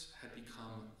darkness had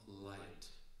become light,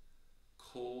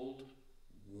 cold,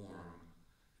 warm,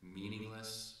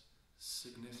 meaningless,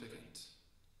 significant.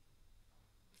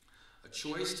 A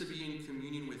choice to be in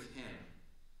communion with him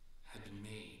had been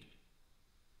made.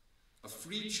 A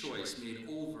free choice made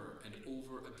over and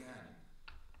over again.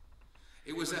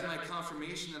 It was at my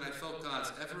confirmation that I felt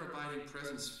God's ever-abiding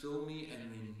presence fill me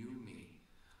and renew me.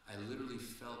 I literally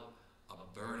felt a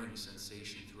burning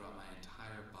sensation throughout my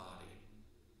entire body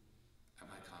at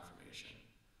my confirmation.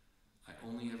 I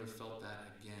only ever felt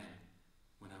that again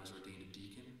when I was ordained a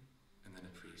deacon and then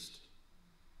a priest.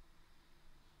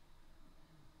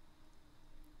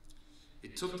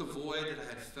 It took the void that I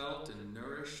had felt and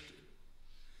nourished.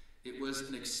 It was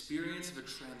an experience of a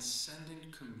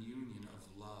transcendent communion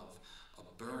of love, a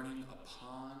burning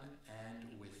upon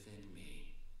and within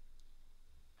me.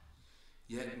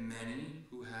 Yet many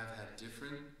who have had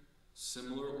different,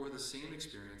 similar, or the same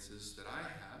experiences that I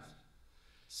have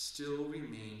still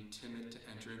remain timid to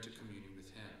enter into communion with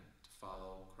him, to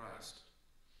follow Christ.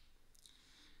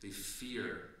 They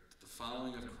fear that the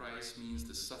following of Christ means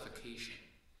the suffocation,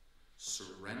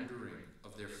 surrendering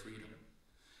of their freedom.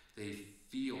 They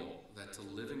feel that to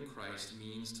live in Christ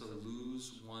means to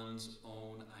lose one's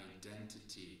own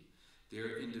identity,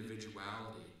 their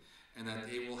individuality, and that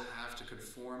they will have to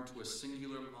conform to a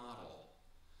singular model,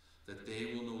 that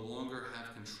they will no longer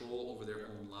have control over their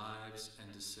own lives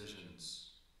and decisions.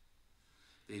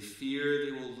 They fear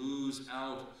they will lose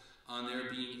out on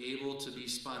their being able to be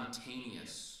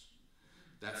spontaneous,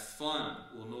 that fun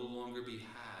will no longer be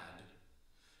had,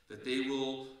 that they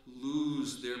will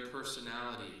lose their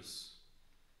personalities.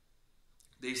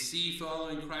 They see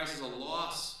following Christ as a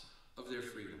loss of their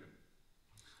freedom,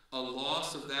 a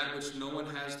loss of that which no one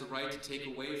has the right to take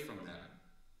away from them.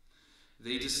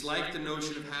 They dislike the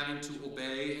notion of having to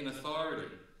obey an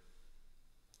authority.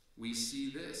 We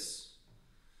see this.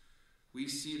 We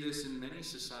see this in many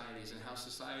societies and how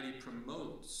society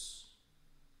promotes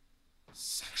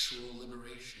sexual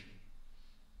liberation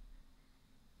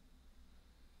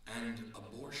and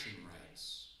abortion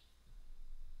rights.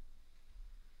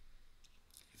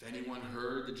 If anyone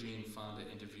heard the Jane Fonda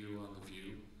interview on The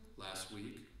View last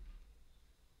week,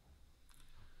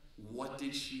 what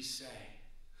did she say?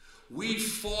 We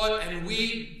fought and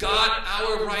we got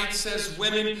our rights as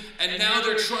women, and now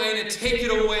they're trying to take it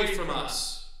away from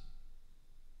us.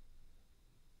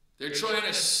 They're trying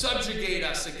to subjugate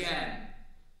us again.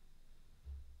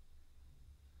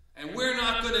 And we're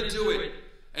not going to do it.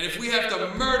 And if we have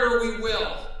to murder, we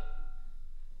will.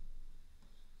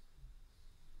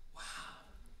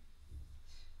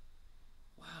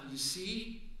 You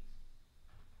see?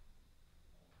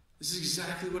 This is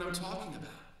exactly what I'm talking about.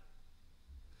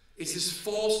 It's this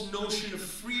false notion of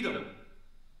freedom.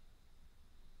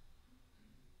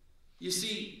 You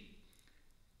see,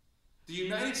 the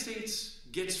United States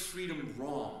gets freedom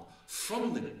wrong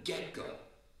from the get-go.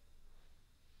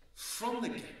 From the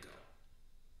get-go.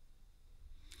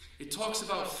 It talks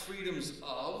about freedom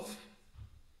of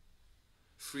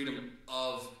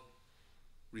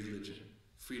religion.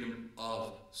 Freedom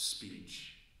of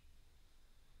speech.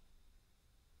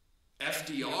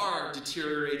 FDR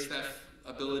deteriorates that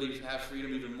ability to have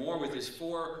freedom even more with his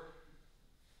 4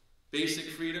 basic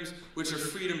freedoms, which are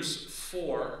freedom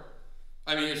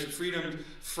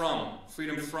from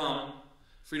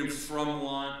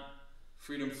want,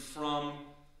 freedom from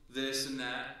this and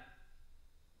that.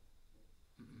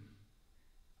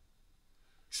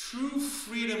 True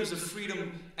freedom is a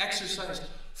freedom exercised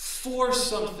for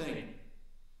something.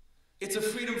 It's a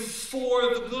freedom for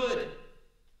the good.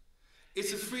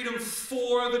 It's a freedom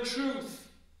for the truth.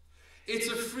 It's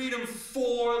a freedom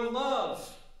for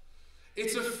love.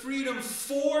 It's a freedom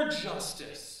for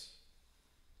justice.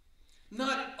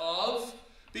 Not of,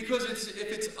 because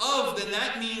if it's of, then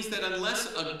that means that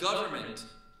unless a government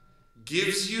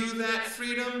gives you that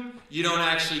freedom, you don't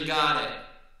actually got it.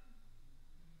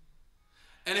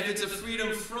 And if it's a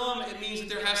freedom from, it means that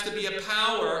there has to be a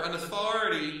power, an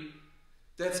authority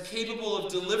that's capable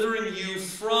of delivering you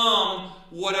from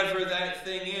whatever that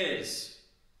thing is.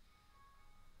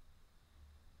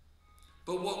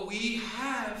 But what we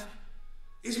have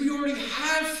is we already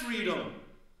have freedom.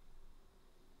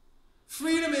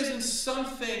 Freedom isn't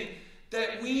something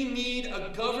that we need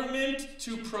a government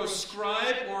to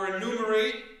proscribe or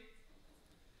enumerate.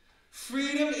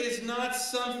 Freedom is not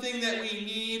something that we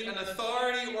need an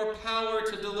authority or power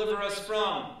to deliver us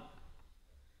from.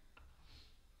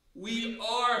 We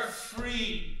are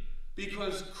free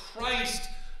because Christ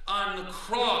on the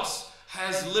cross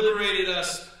has liberated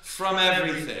us from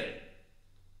everything.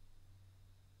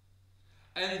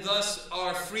 And thus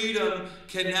our freedom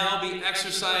can now be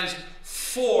exercised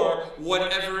for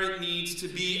whatever it needs to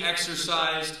be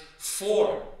exercised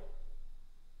for.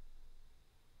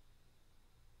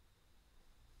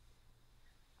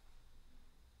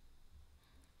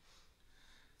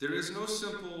 There is no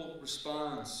simple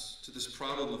response to this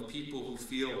problem of people who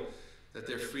feel that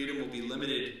their freedom will be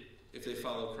limited if they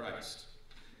follow Christ.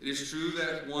 It is true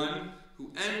that one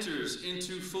who enters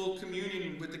into full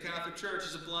communion with the Catholic Church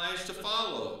is obliged to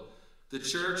follow the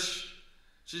Church's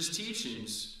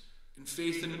teachings in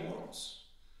faith and morals.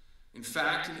 In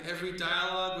fact, in every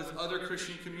dialogue with other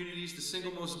Christian communities, the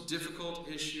single most difficult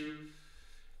issue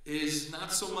is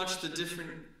not so much the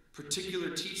different particular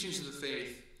teachings of the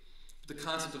faith, but the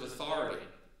concept of authority.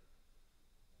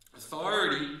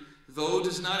 Authority, though,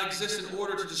 does not exist in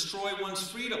order to destroy one's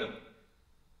freedom.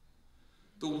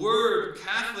 The word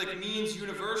Catholic means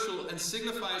universal and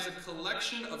signifies a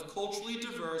collection of culturally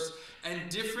diverse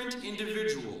and different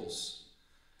individuals,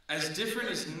 as different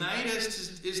as night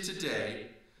is today,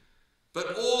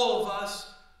 but all of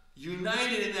us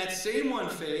united in that same one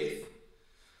faith,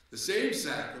 the same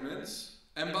sacraments,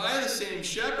 and by the same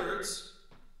shepherds,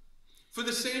 for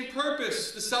the same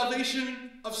purpose, the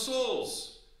salvation of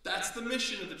souls. That's the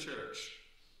mission of the Church.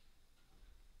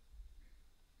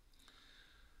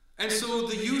 And so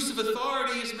the use of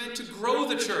authority is meant to grow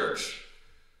the Church,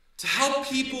 to help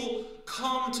people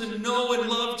come to know and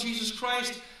love Jesus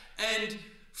Christ and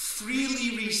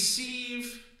freely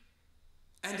receive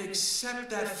and accept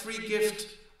that free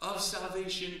gift of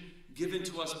salvation given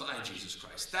to us by Jesus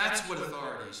Christ. That's what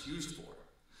authority is used for.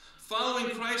 Following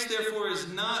Christ, therefore, is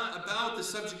not about the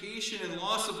subjugation and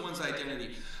loss of one's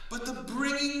identity, but the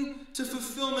bringing to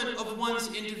fulfillment of one's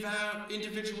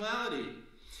individuality.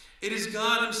 It is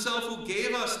God himself who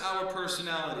gave us our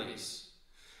personalities.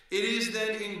 It is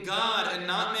then in God and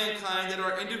not mankind that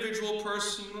our individual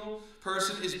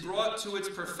person is brought to its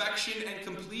perfection and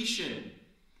completion.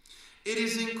 It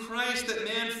is in Christ that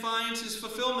man finds his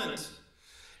fulfillment.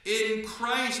 In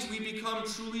Christ we become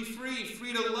truly free,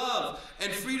 free to love,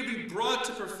 and free to be brought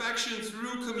to perfection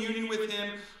through communion with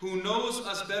him who knows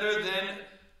us better than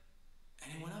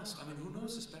anyone else. I mean, who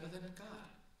knows us better than God?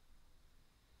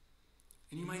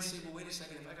 And you might say, well, wait a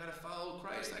second, if I got to follow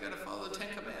Christ, I got to follow the Ten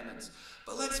Commandments.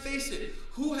 But let's face it,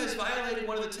 who has violated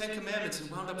one of the Ten Commandments and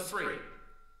wound up free?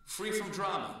 Free from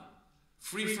drama,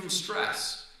 free from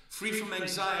stress, free from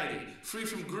anxiety, free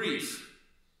from grief,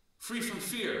 free from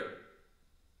fear.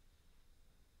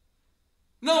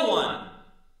 No one.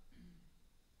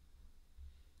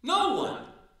 No one.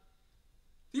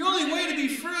 The only way to be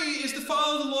free is to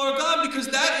follow the law of God, because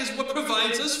that is what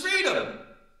provides us freedom.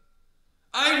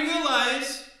 I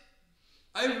realize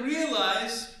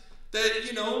that,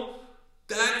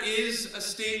 that is a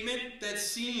statement that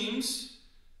seems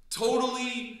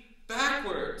totally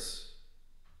backwards.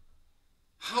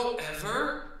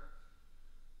 However,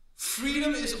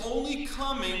 freedom is only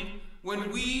coming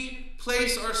when we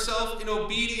place ourselves in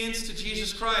obedience to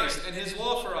Jesus Christ and his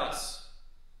law for us.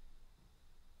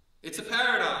 It's a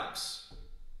paradox,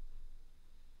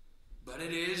 but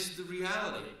it is the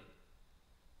reality.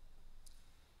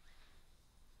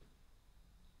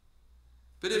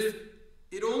 But if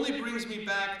it only brings me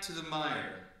back to the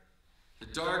mire, the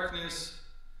darkness,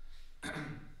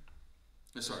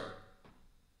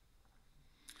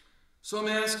 So I'm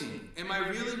asking, am I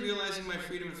really realizing my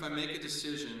freedom if I make a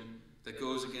decision that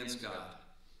goes against God?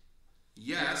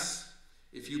 Yes,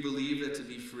 if you believe that to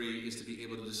be free is to be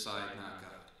able to decide not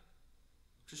God.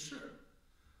 which is true.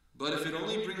 But if it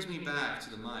only brings me back to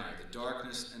the mire, the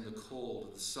darkness and the cold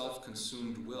of the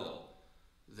self-consumed will,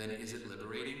 then is it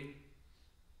liberating?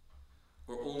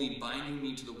 Or only binding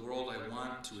me to the world I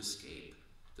want to escape,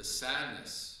 the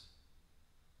sadness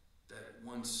that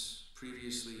once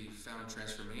previously found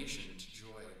transformation to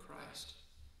joy in Christ?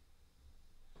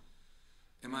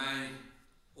 Am I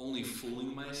only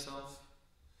fooling myself?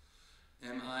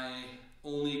 Am I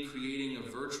only creating a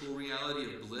virtual reality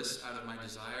of bliss out of my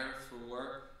desire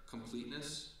for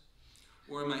completeness?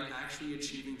 Or am I actually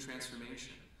achieving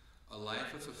transformation, a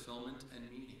life of fulfillment and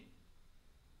meaning?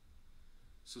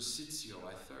 So Sitio,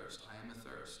 I thirst. I am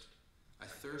athirst. I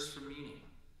thirst for meaning.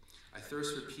 I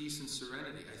thirst for peace and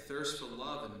serenity. I thirst for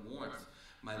love and warmth.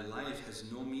 My life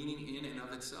has no meaning in and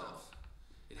of itself.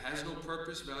 It has no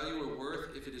purpose, value, or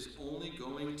worth if it is only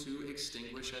going to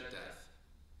extinguish at death.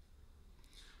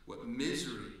 What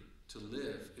misery to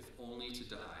live if only to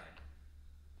die.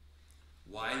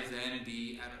 Why then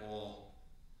be at all?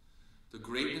 The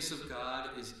greatness of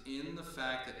God is in the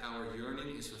fact that our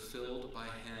yearning is fulfilled by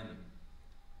Him.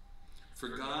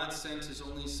 For God sent His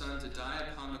only Son to die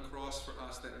upon the cross for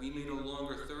us, that we may no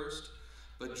longer thirst,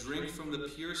 but drink from the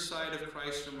pure side of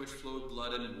Christ, from which flowed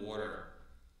blood and water,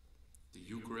 the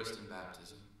Eucharist and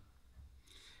baptism.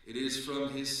 It is from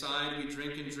His side we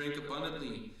drink and drink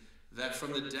abundantly, that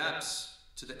from the depths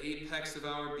to the apex of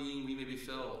our being we may be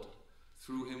filled.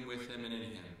 Through Him, with Him, and in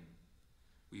Him,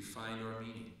 we find our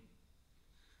meaning.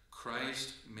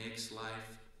 Christ makes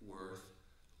life worth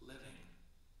living.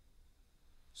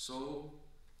 So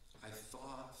I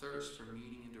thirst for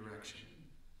meaning and direction.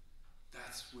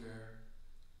 That's where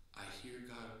I hear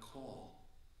God call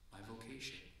my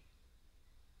vocation.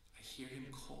 I hear Him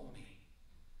call me.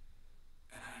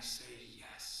 And I say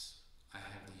yes. I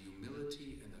have the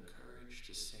humility and the courage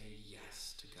to say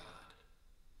yes to God.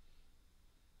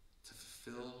 To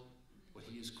fulfill what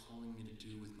He is calling me to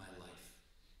do with my life.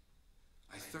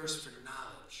 I thirst for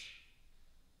knowledge.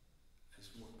 As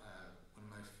one of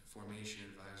my formation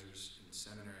advisors in the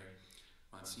seminary,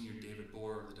 Monsignor David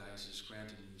Bohr of the Diocese of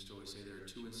Scranton, used to always say there are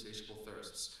two insatiable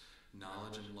thirsts,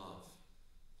 knowledge and love.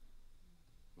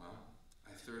 Well,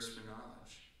 I thirst for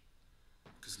knowledge,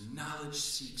 because knowledge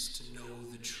seeks to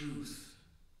know the truth.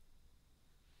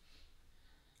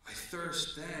 I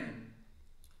thirst then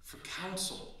for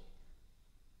counsel,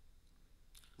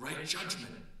 right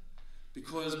judgment,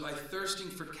 because by thirsting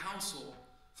for counsel,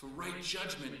 for right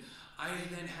judgment, I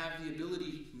then have the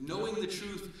ability, knowing the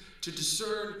truth, to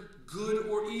discern good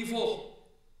or evil.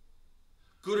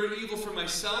 Good or evil for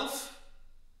myself,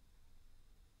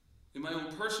 in my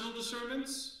own personal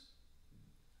discernments,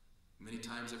 many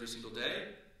times every single day,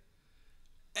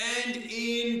 and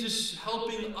in just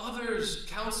helping others,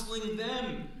 counseling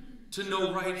them to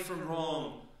know right from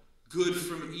wrong, good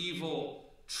from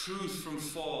evil, truth from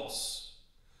false,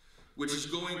 which is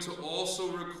going to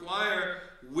also require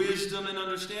wisdom and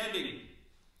understanding.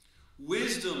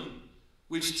 Wisdom,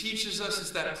 which teaches us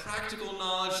is that practical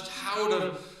knowledge how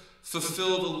to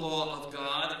fulfill the law of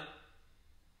God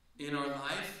in our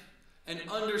life, and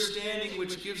understanding,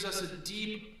 which gives us a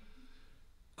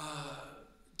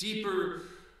deeper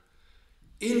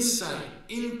insight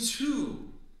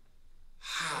into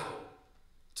how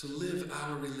to live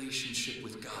our relationship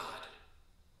with God,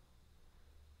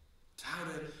 how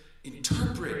to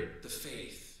interpret the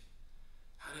faith,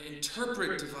 how to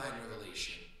interpret divine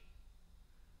revelation,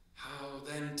 how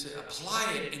then to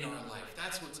apply it in our life.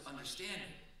 That's what's understanding.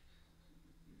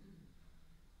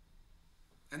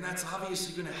 And that's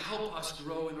obviously going to help us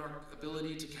grow in our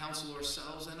ability to counsel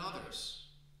ourselves and others.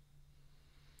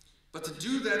 But to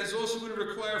do that is also going to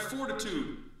require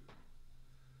fortitude,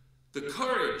 the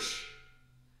courage.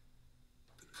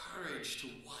 The courage to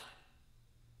what?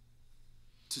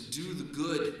 To do the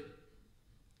good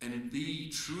and be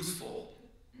truthful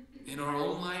in our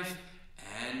own life,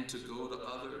 and to go to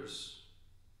others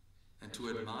and to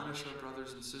admonish our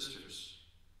brothers and sisters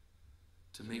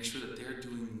to make sure that they're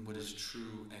doing what is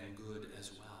true and good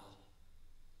as well.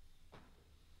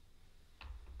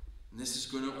 And this is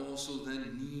going to also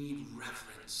then need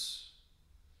reverence,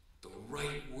 the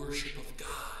right worship of God.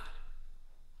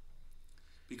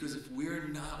 Because if we're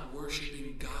not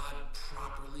worshiping God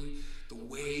properly, the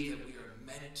way that we are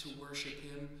meant to worship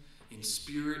Him, in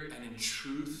spirit and in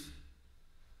truth,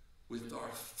 with our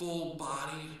full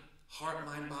body, heart,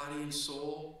 mind, body, and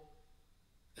soul,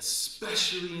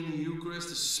 especially in the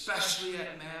Eucharist, especially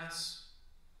at Mass,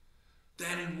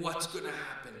 then what's going to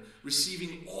happen?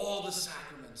 Receiving all the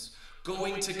sacraments,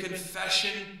 going to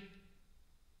confession,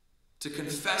 to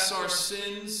confess our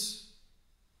sins,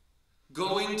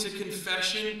 going to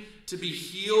confession to be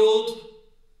healed,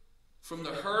 from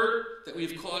the hurt that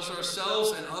we've caused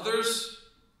ourselves and others,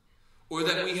 or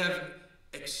that we have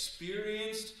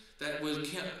experienced that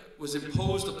was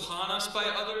imposed upon us by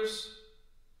others,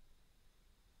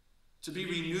 to be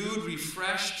renewed,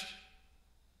 refreshed,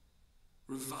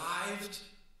 revived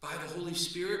by the Holy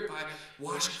Spirit, by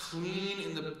washed clean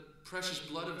in the precious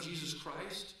blood of Jesus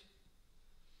Christ.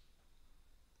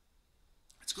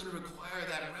 It's going to require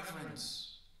that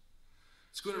reverence.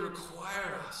 It's going to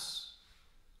require us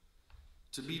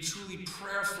to be truly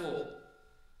prayerful,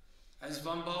 as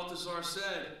von Balthasar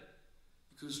said,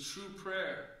 because true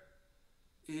prayer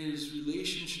is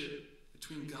relationship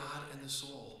between God and the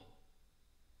soul.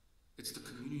 It's the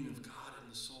communion of God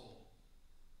and the soul.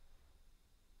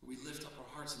 We lift up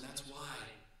our hearts, and that's why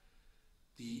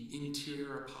the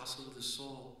interior apostle of the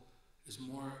soul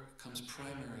comes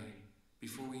primary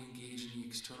before we engage in the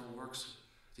external works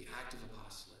of the active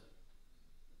apostolate.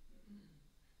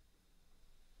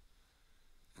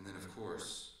 And then, of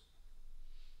course,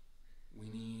 we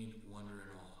need wonder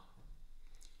and awe,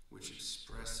 which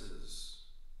expresses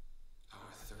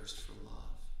our thirst for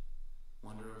love.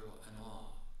 Wonder and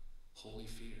awe, holy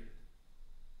fear,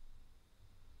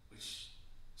 which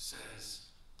says,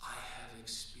 I have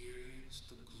experienced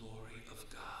the glory of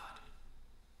God.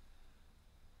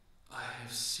 I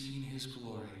have seen his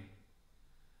glory.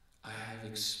 I have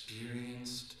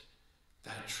experienced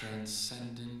that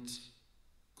transcendent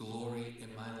glory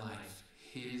in my life.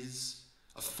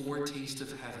 A foretaste of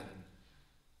heaven.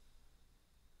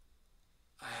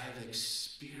 I have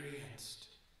experienced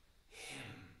him.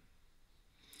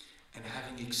 And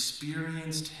having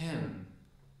experienced him,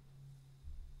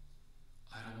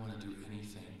 I don't want to do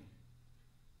anything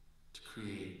to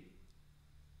create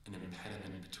an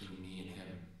impediment between me and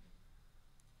him.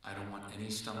 I don't want any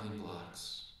stumbling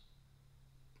blocks.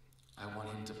 I want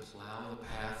him to plow the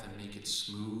path and make it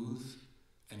smooth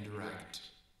and direct.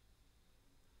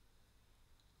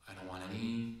 I don't want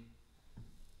any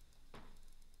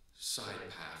side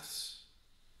paths.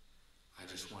 I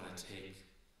just want to take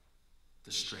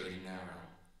the straight and narrow,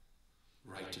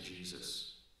 right to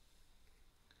Jesus.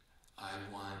 I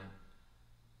want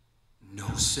no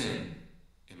sin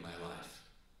in my life,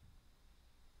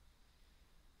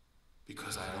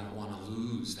 because I don't want to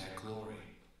lose that glory.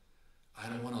 I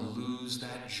don't want to lose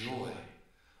that joy.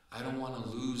 I don't want to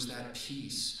lose that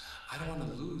peace. I don't want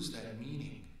to lose that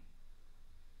meaning.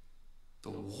 The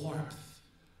warmth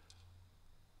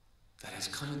that has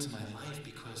come into my life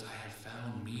because I have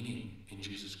found meaning in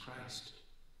Jesus Christ.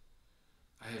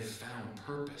 I have found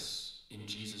purpose in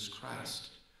Jesus Christ.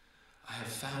 I have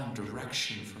found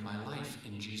direction for my life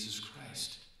in Jesus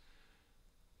Christ.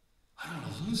 I don't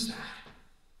want to lose that.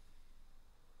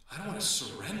 I don't want to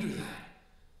surrender that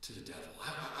to the devil.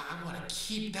 I want to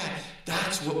keep that.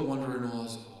 That's what wonder and awe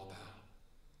is all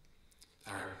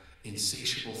about. Our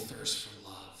insatiable thirst for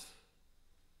love.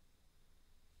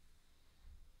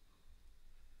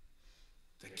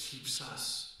 That keeps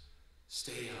us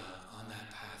stay on that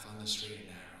path, on the straight and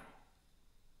narrow.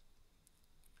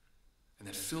 And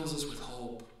that fills us with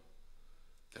hope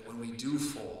that when we do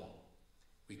fall,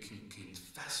 we can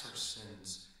confess our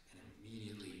sins and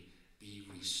immediately be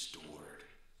restored.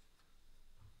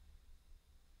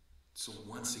 So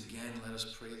once again, let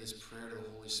us pray this prayer to the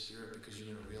Holy Spirit, because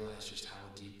you're going to realize just how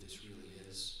deep this really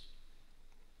is.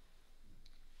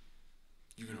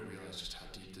 You're going to realize just how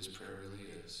deep this prayer really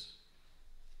is.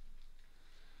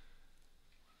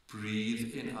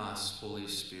 Breathe in us, Holy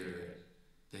Spirit,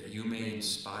 that you may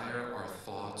inspire our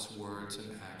thoughts, words,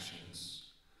 and actions.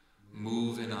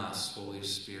 Move in us, Holy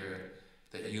Spirit,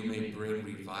 that you may bring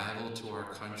revival to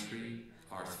our country,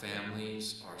 our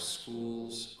families, our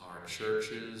schools, our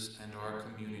churches, and our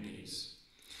communities.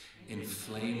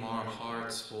 Inflame our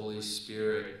hearts, Holy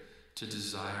Spirit, to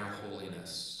desire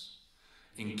holiness.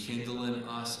 Enkindle in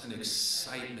us an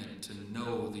excitement to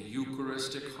know the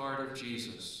Eucharistic heart of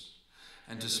Jesus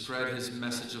and to spread his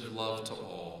message of love to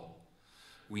all.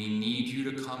 We need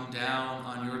you to come down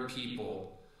on your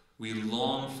people. We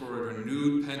long for a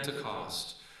renewed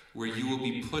Pentecost, where you will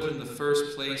be put in the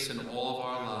first place in all of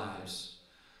our lives.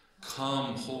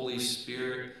 Come, Holy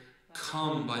Spirit,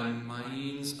 come by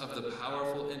means of the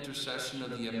powerful intercession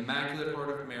of the Immaculate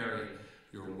Heart of Mary,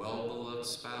 your well-beloved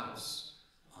spouse.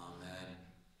 Amen.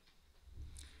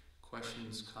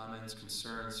 Questions, comments,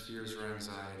 concerns, fears, or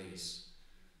anxieties?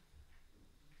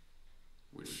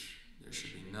 Which there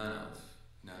should be none of,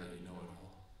 now that you know it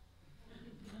all.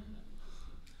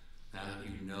 Now that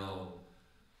you know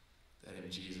that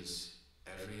in Jesus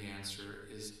every answer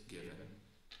is given,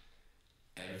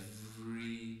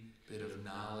 every bit of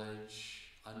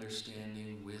knowledge,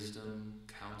 understanding, wisdom,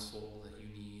 counsel that you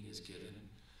need is given,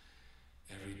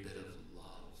 every bit of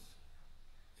love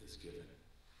is given.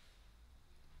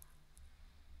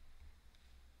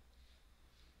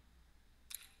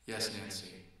 Yes,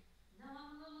 Nancy. No,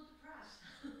 I'm a little depressed.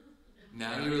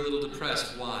 Now you're a little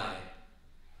depressed. Why?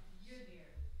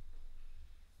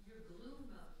 Your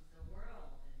gloom of the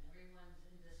world, and everyone's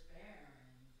in despair,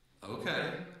 and Okay. we're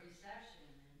in a recession,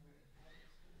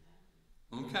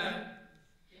 and Okay.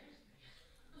 it scares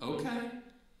me. Okay.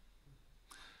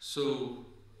 So,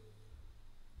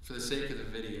 for the sake of the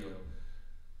video,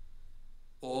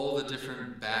 all the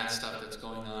different bad stuff that's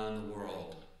going on in the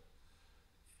world,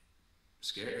 it's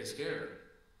scary.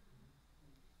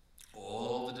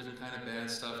 All the different kind of bad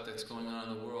stuff that's going on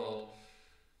in the world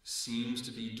seems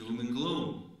to be doom and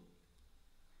gloom.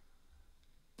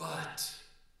 But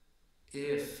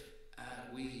if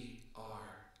we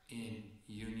are in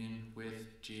union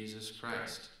with Jesus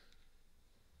Christ,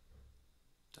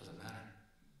 doesn't matter.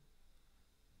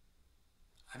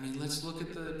 I mean, let's look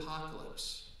at the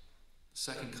apocalypse,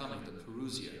 second coming, the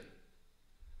Parousia.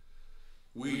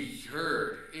 We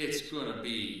heard it's going to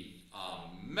be a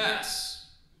mess.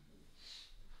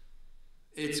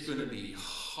 It's going to be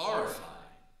horrifying.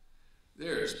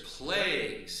 There's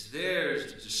plagues.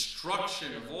 There's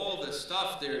destruction of all this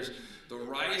stuff. There's the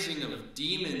rising of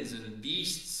demons and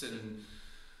beasts and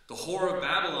the whore of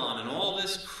Babylon and all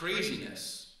this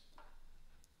craziness.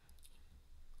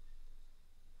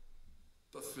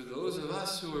 But for those of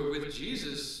us who are with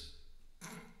Jesus,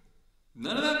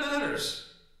 none of that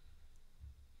matters.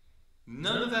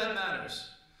 None of that matters.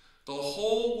 The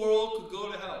whole world could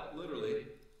go to hell, literally,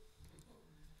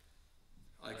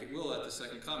 like it will at the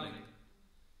second coming.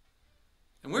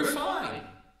 And we're fine.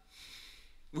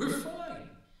 We're fine.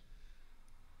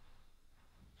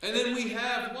 And then we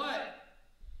have what?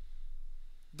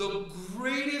 The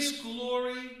greatest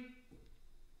glory,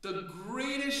 the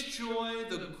greatest joy,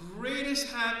 the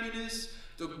greatest happiness,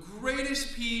 the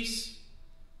greatest peace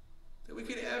that we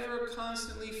could ever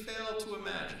constantly fail to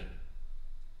imagine.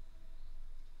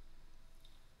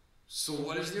 So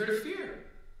what is there to fear?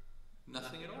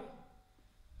 Nothing at all.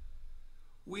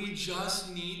 We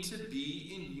just need to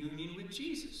be in union with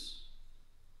Jesus.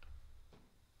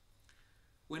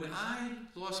 When I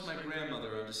lost my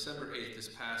grandmother on December 8th this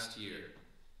past year,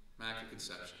 Immaculate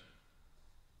Conception,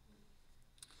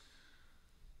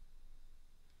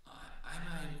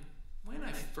 when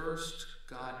I first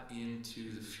got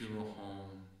into the funeral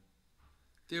home,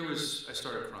 I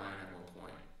started crying at one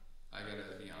point. I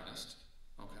gotta be honest,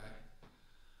 okay?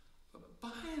 But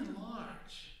by and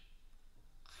large,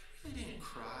 I really didn't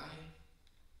cry.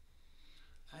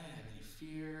 I didn't have any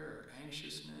fear or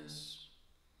anxiousness.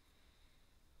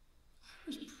 I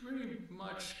was pretty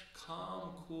much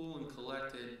calm, cool, and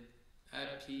collected,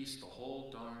 at peace the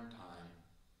whole darn time.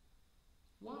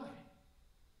 Why?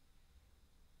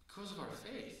 Because of our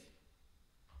faith.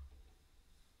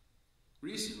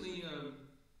 Recently, a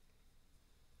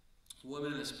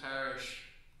woman in this parish,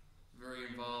 very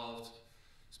involved,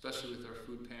 especially with our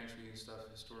food pantry and stuff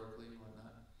historically and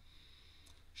whatnot,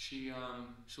 she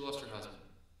lost her husband.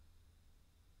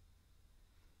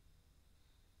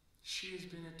 She has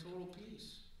been at total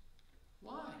peace.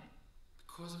 Why?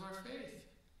 Because of our faith.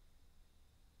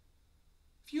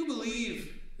 If you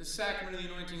believe the sacrament of the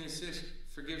anointing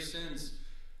forgives sins,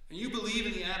 and you believe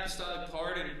in the apostolic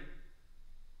pardon,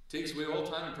 takes away all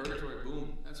time in purgatory,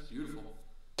 boom, that's beautiful.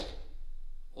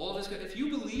 All this, if you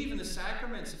believe in the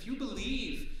sacraments, if you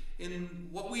believe in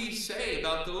what we say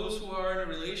about those who are in a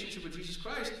relationship with Jesus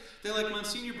Christ, then like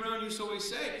Monsignor Brown used to always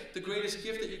say, the greatest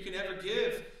gift that you can ever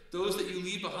give those that you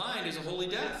leave behind is a holy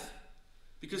death.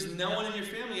 Because no one in your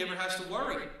family ever has to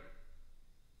worry.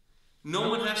 No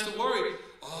one has to worry.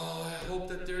 Oh, I hope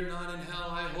that they're not in hell.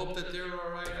 I hope that they're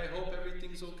all right. I hope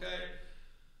everything's okay.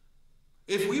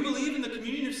 If we believe in the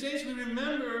communion of saints, we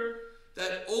remember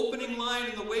that opening line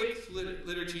in the wake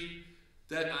liturgy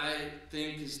that I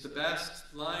think is the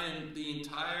best line in the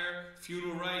entire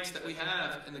funeral rites that we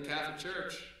have in the Catholic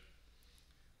Church.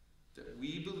 That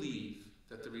we believe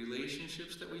that the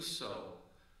relationships that we sow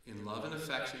in love and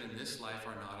affection in this life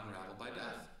are not unraveled by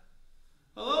death.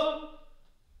 Hello?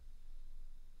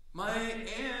 My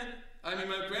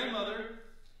grandmother,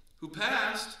 who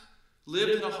passed,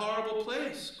 lived in a horrible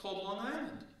place called Long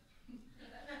Island.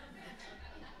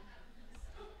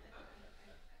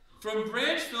 From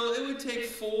Branchville, it would take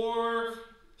 4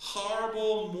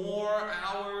 horrible more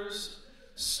hours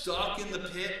stuck in the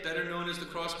pit, better known as the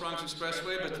Cross Bronx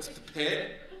Expressway, but it's the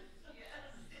pit.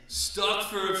 Stuck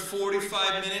for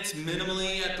 45 minutes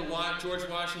minimally at the George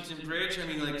Washington Bridge. I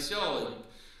mean, like, holy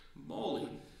moly.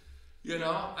 You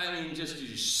know, I mean, you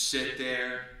just sit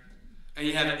there. And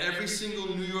you have every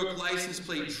single New York license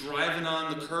plate driving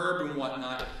on the curb and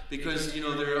whatnot because,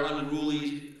 they're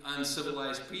unruly,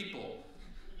 uncivilized people.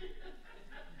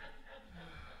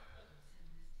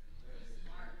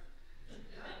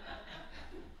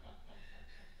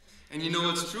 And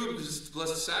it's true because it's the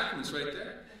Blessed Sacrament's right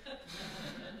there.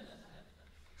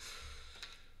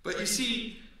 But you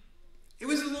see, it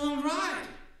was a long ride.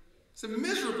 It's a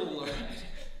miserable ride.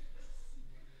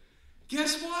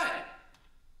 Guess what?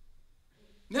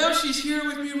 Now she's here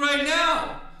with me right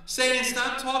now, saying,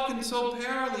 stop talking so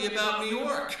parallelly about New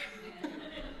York.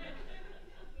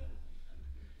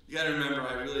 You got to remember,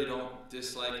 I really don't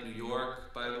dislike New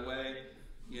York, by the way.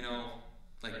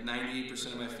 Like 98%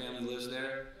 of my family lives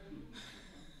there.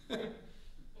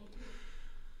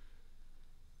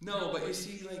 No, but you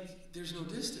see, there's no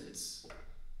distance.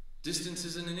 Distance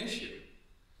isn't an issue.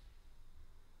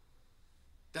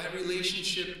 That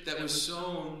relationship that was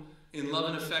sown in love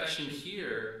and affection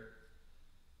here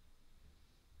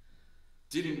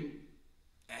didn't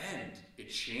end. It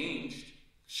changed.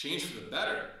 It changed for the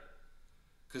better.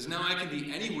 Because now I can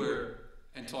be anywhere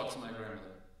and talk to my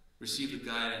grandmother, receive the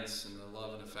guidance and the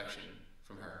love and affection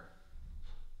from her.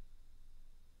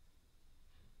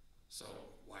 So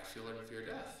why fear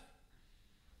death?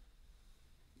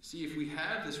 See, if we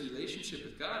have this relationship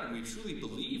with God and we truly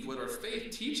believe what our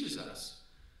faith teaches us,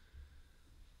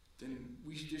 then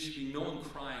there should be no one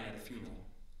crying at a funeral.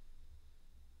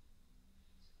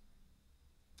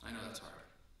 I know that's hard.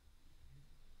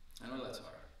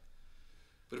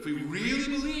 But if we really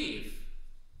believe,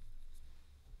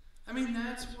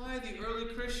 that's why the early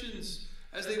Christians,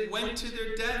 as they went to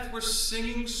their death, were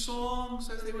singing songs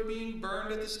as they were being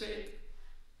burned at the stake.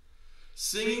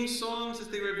 Singing songs as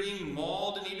they were being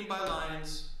mauled and eaten by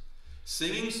lions.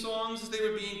 Singing songs as they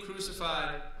were being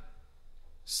crucified.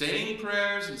 Saying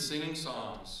prayers and singing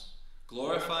songs.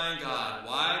 Glorifying God.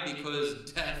 Why?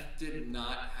 Because death did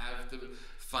not have the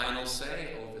final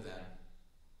say over them.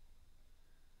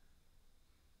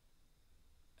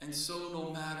 And so no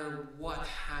matter what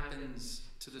happens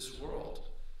to this world,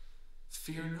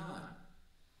 fear not.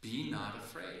 Be not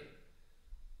afraid.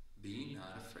 Be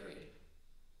not afraid.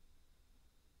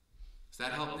 Does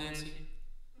that help, Nancy?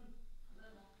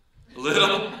 A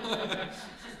little?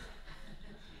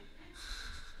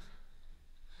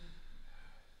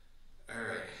 All right.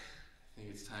 I think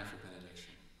it's time for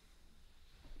benediction.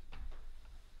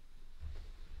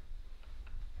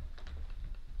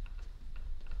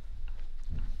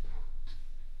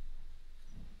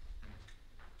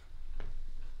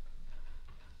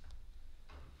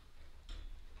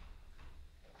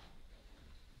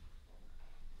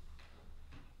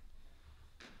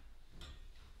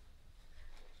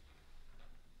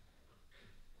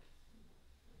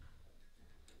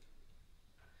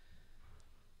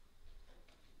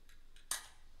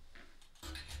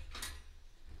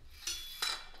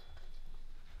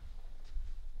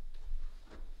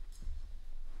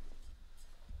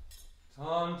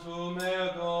 Tantum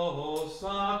ego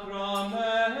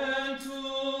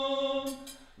sacramentum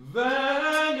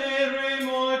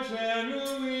veneremur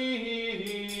cenui,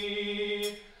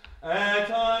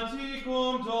 et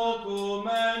antiquum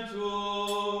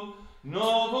documentum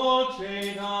novo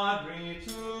cedat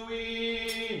ritui,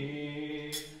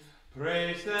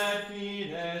 praest et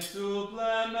fides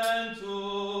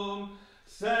supplementum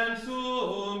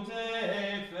sensum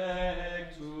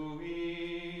defectui,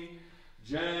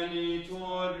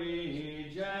 genitori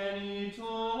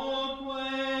genitoque,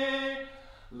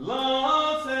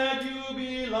 las et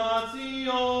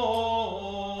jubilatio,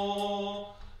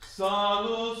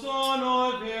 salus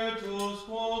honor virtus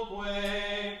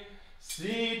quoque,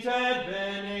 sit et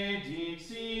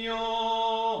benedictio,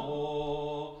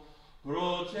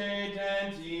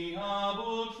 procedenti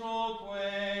habut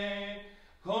troque,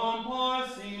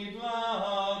 comparsit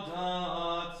laudatio.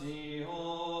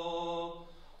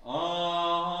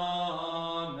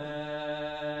 Amen.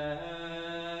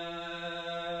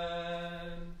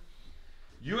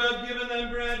 You have given them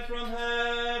bread from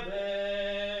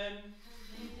heaven.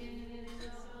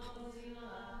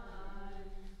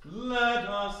 Let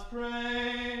us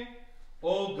pray.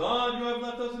 O God, you have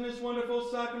left us in this wonderful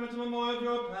sacrament to memorial of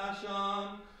your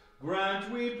passion.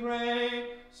 Grant, we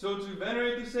pray, so to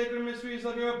venerate the sacred mysteries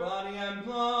of your body and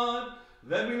blood,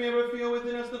 that we may ever feel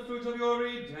within us the fruit of your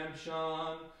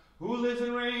redemption, who lives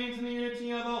and reigns in the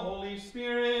unity of the Holy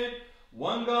Spirit,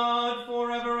 one God,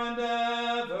 forever and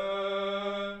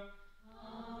ever.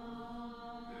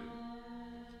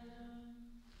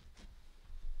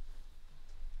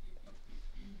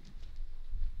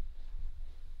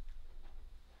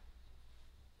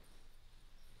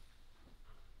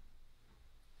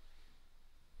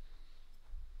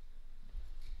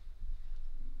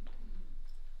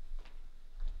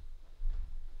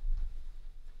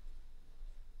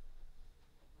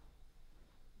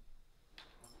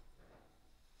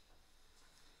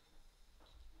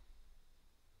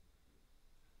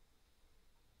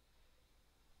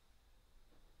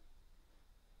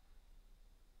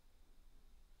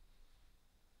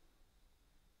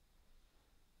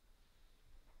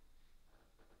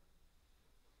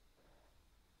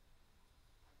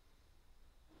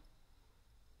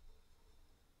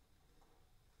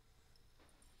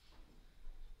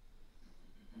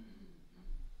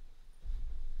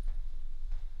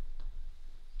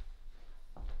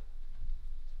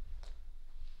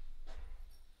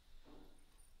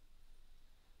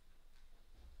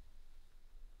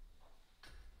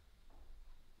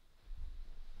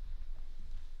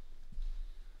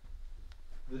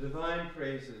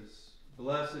 praises.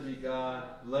 Blessed be God,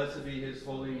 blessed be his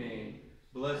holy name.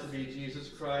 Blessed be Jesus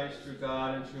Christ, true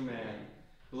God and true man.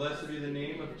 Blessed be the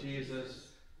name of Jesus.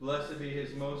 Blessed be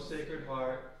his most sacred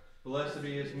heart. Blessed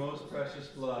be his most precious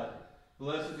blood.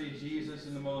 Blessed be Jesus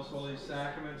in the most holy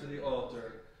sacrament of the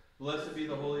altar. Blessed be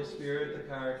the Holy Spirit, the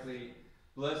Paraclete.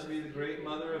 Blessed be the great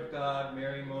Mother of God,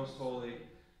 Mary most holy.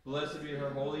 Blessed be her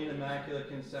holy and immaculate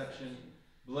conception.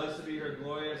 Blessed be her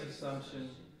glorious assumption.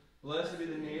 Blessed be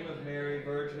the name of Mary,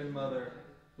 Virgin and Mother.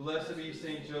 Blessed be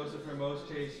Saint Joseph, her most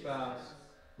chaste spouse.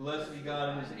 Blessed be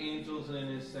God and his angels and in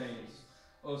his saints.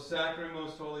 O sacrament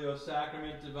most holy, O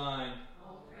sacrament divine.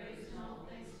 All praise and all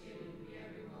thanksgiving be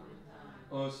every moment thine.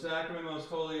 O sacrament most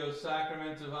holy, O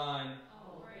sacrament divine.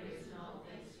 All praise and all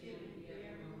thanksgiving be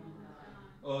every moment thine.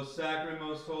 O sacrament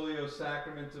most holy, O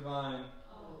sacrament divine.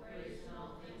 All praise and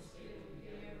all thanksgiving be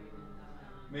every moment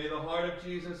thine. May the heart of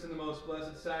Jesus in the most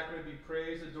blessed sacrament be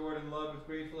praised, adored, and loved with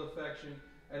grateful affection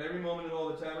at every moment in all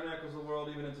the tabernacles of the world,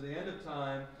 even unto the end of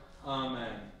time.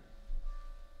 Amen.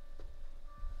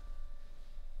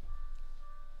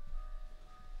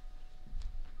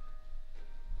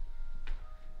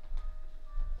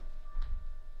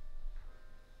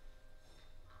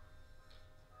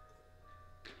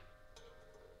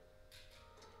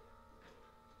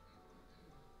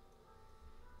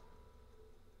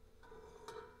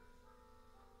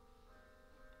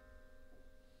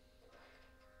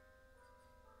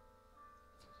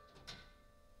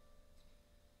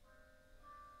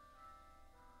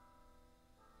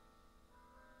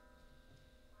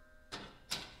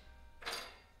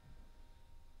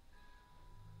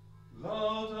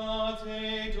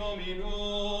 Laudate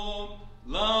Dominum,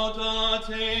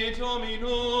 laudate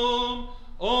Dominum,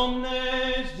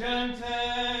 omnes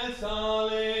gentes,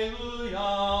 alleluia.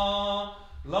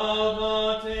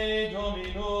 Laudate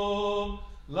Dominum,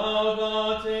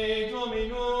 laudate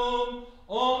Dominum,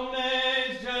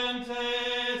 omnes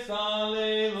gentes,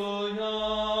 alleluia.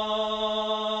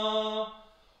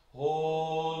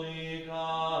 Holy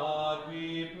God,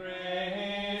 we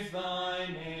praise thy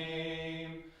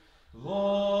name.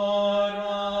 Lord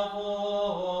of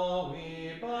all,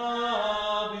 we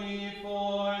bow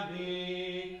before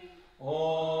thee.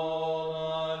 All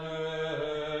on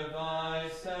earth thy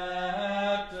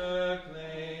scepter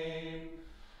claim.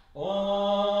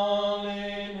 All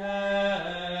in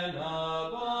heaven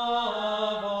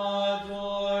above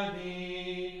adore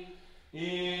thee.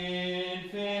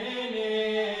 Infinite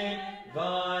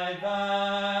thy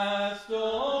vast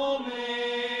domain.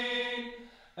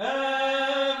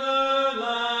 Everlasting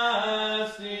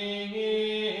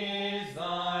is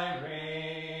thy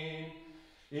reign.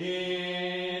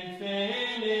 Infinite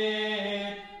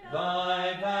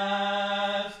thy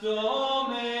vast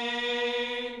domain.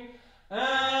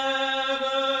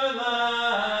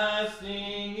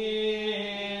 Everlasting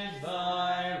is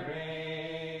thy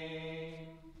reign.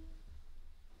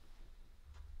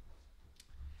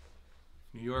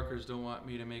 New Yorkers don't want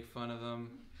me to make fun of them,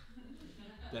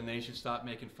 then they should stop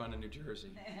making fun of New Jersey.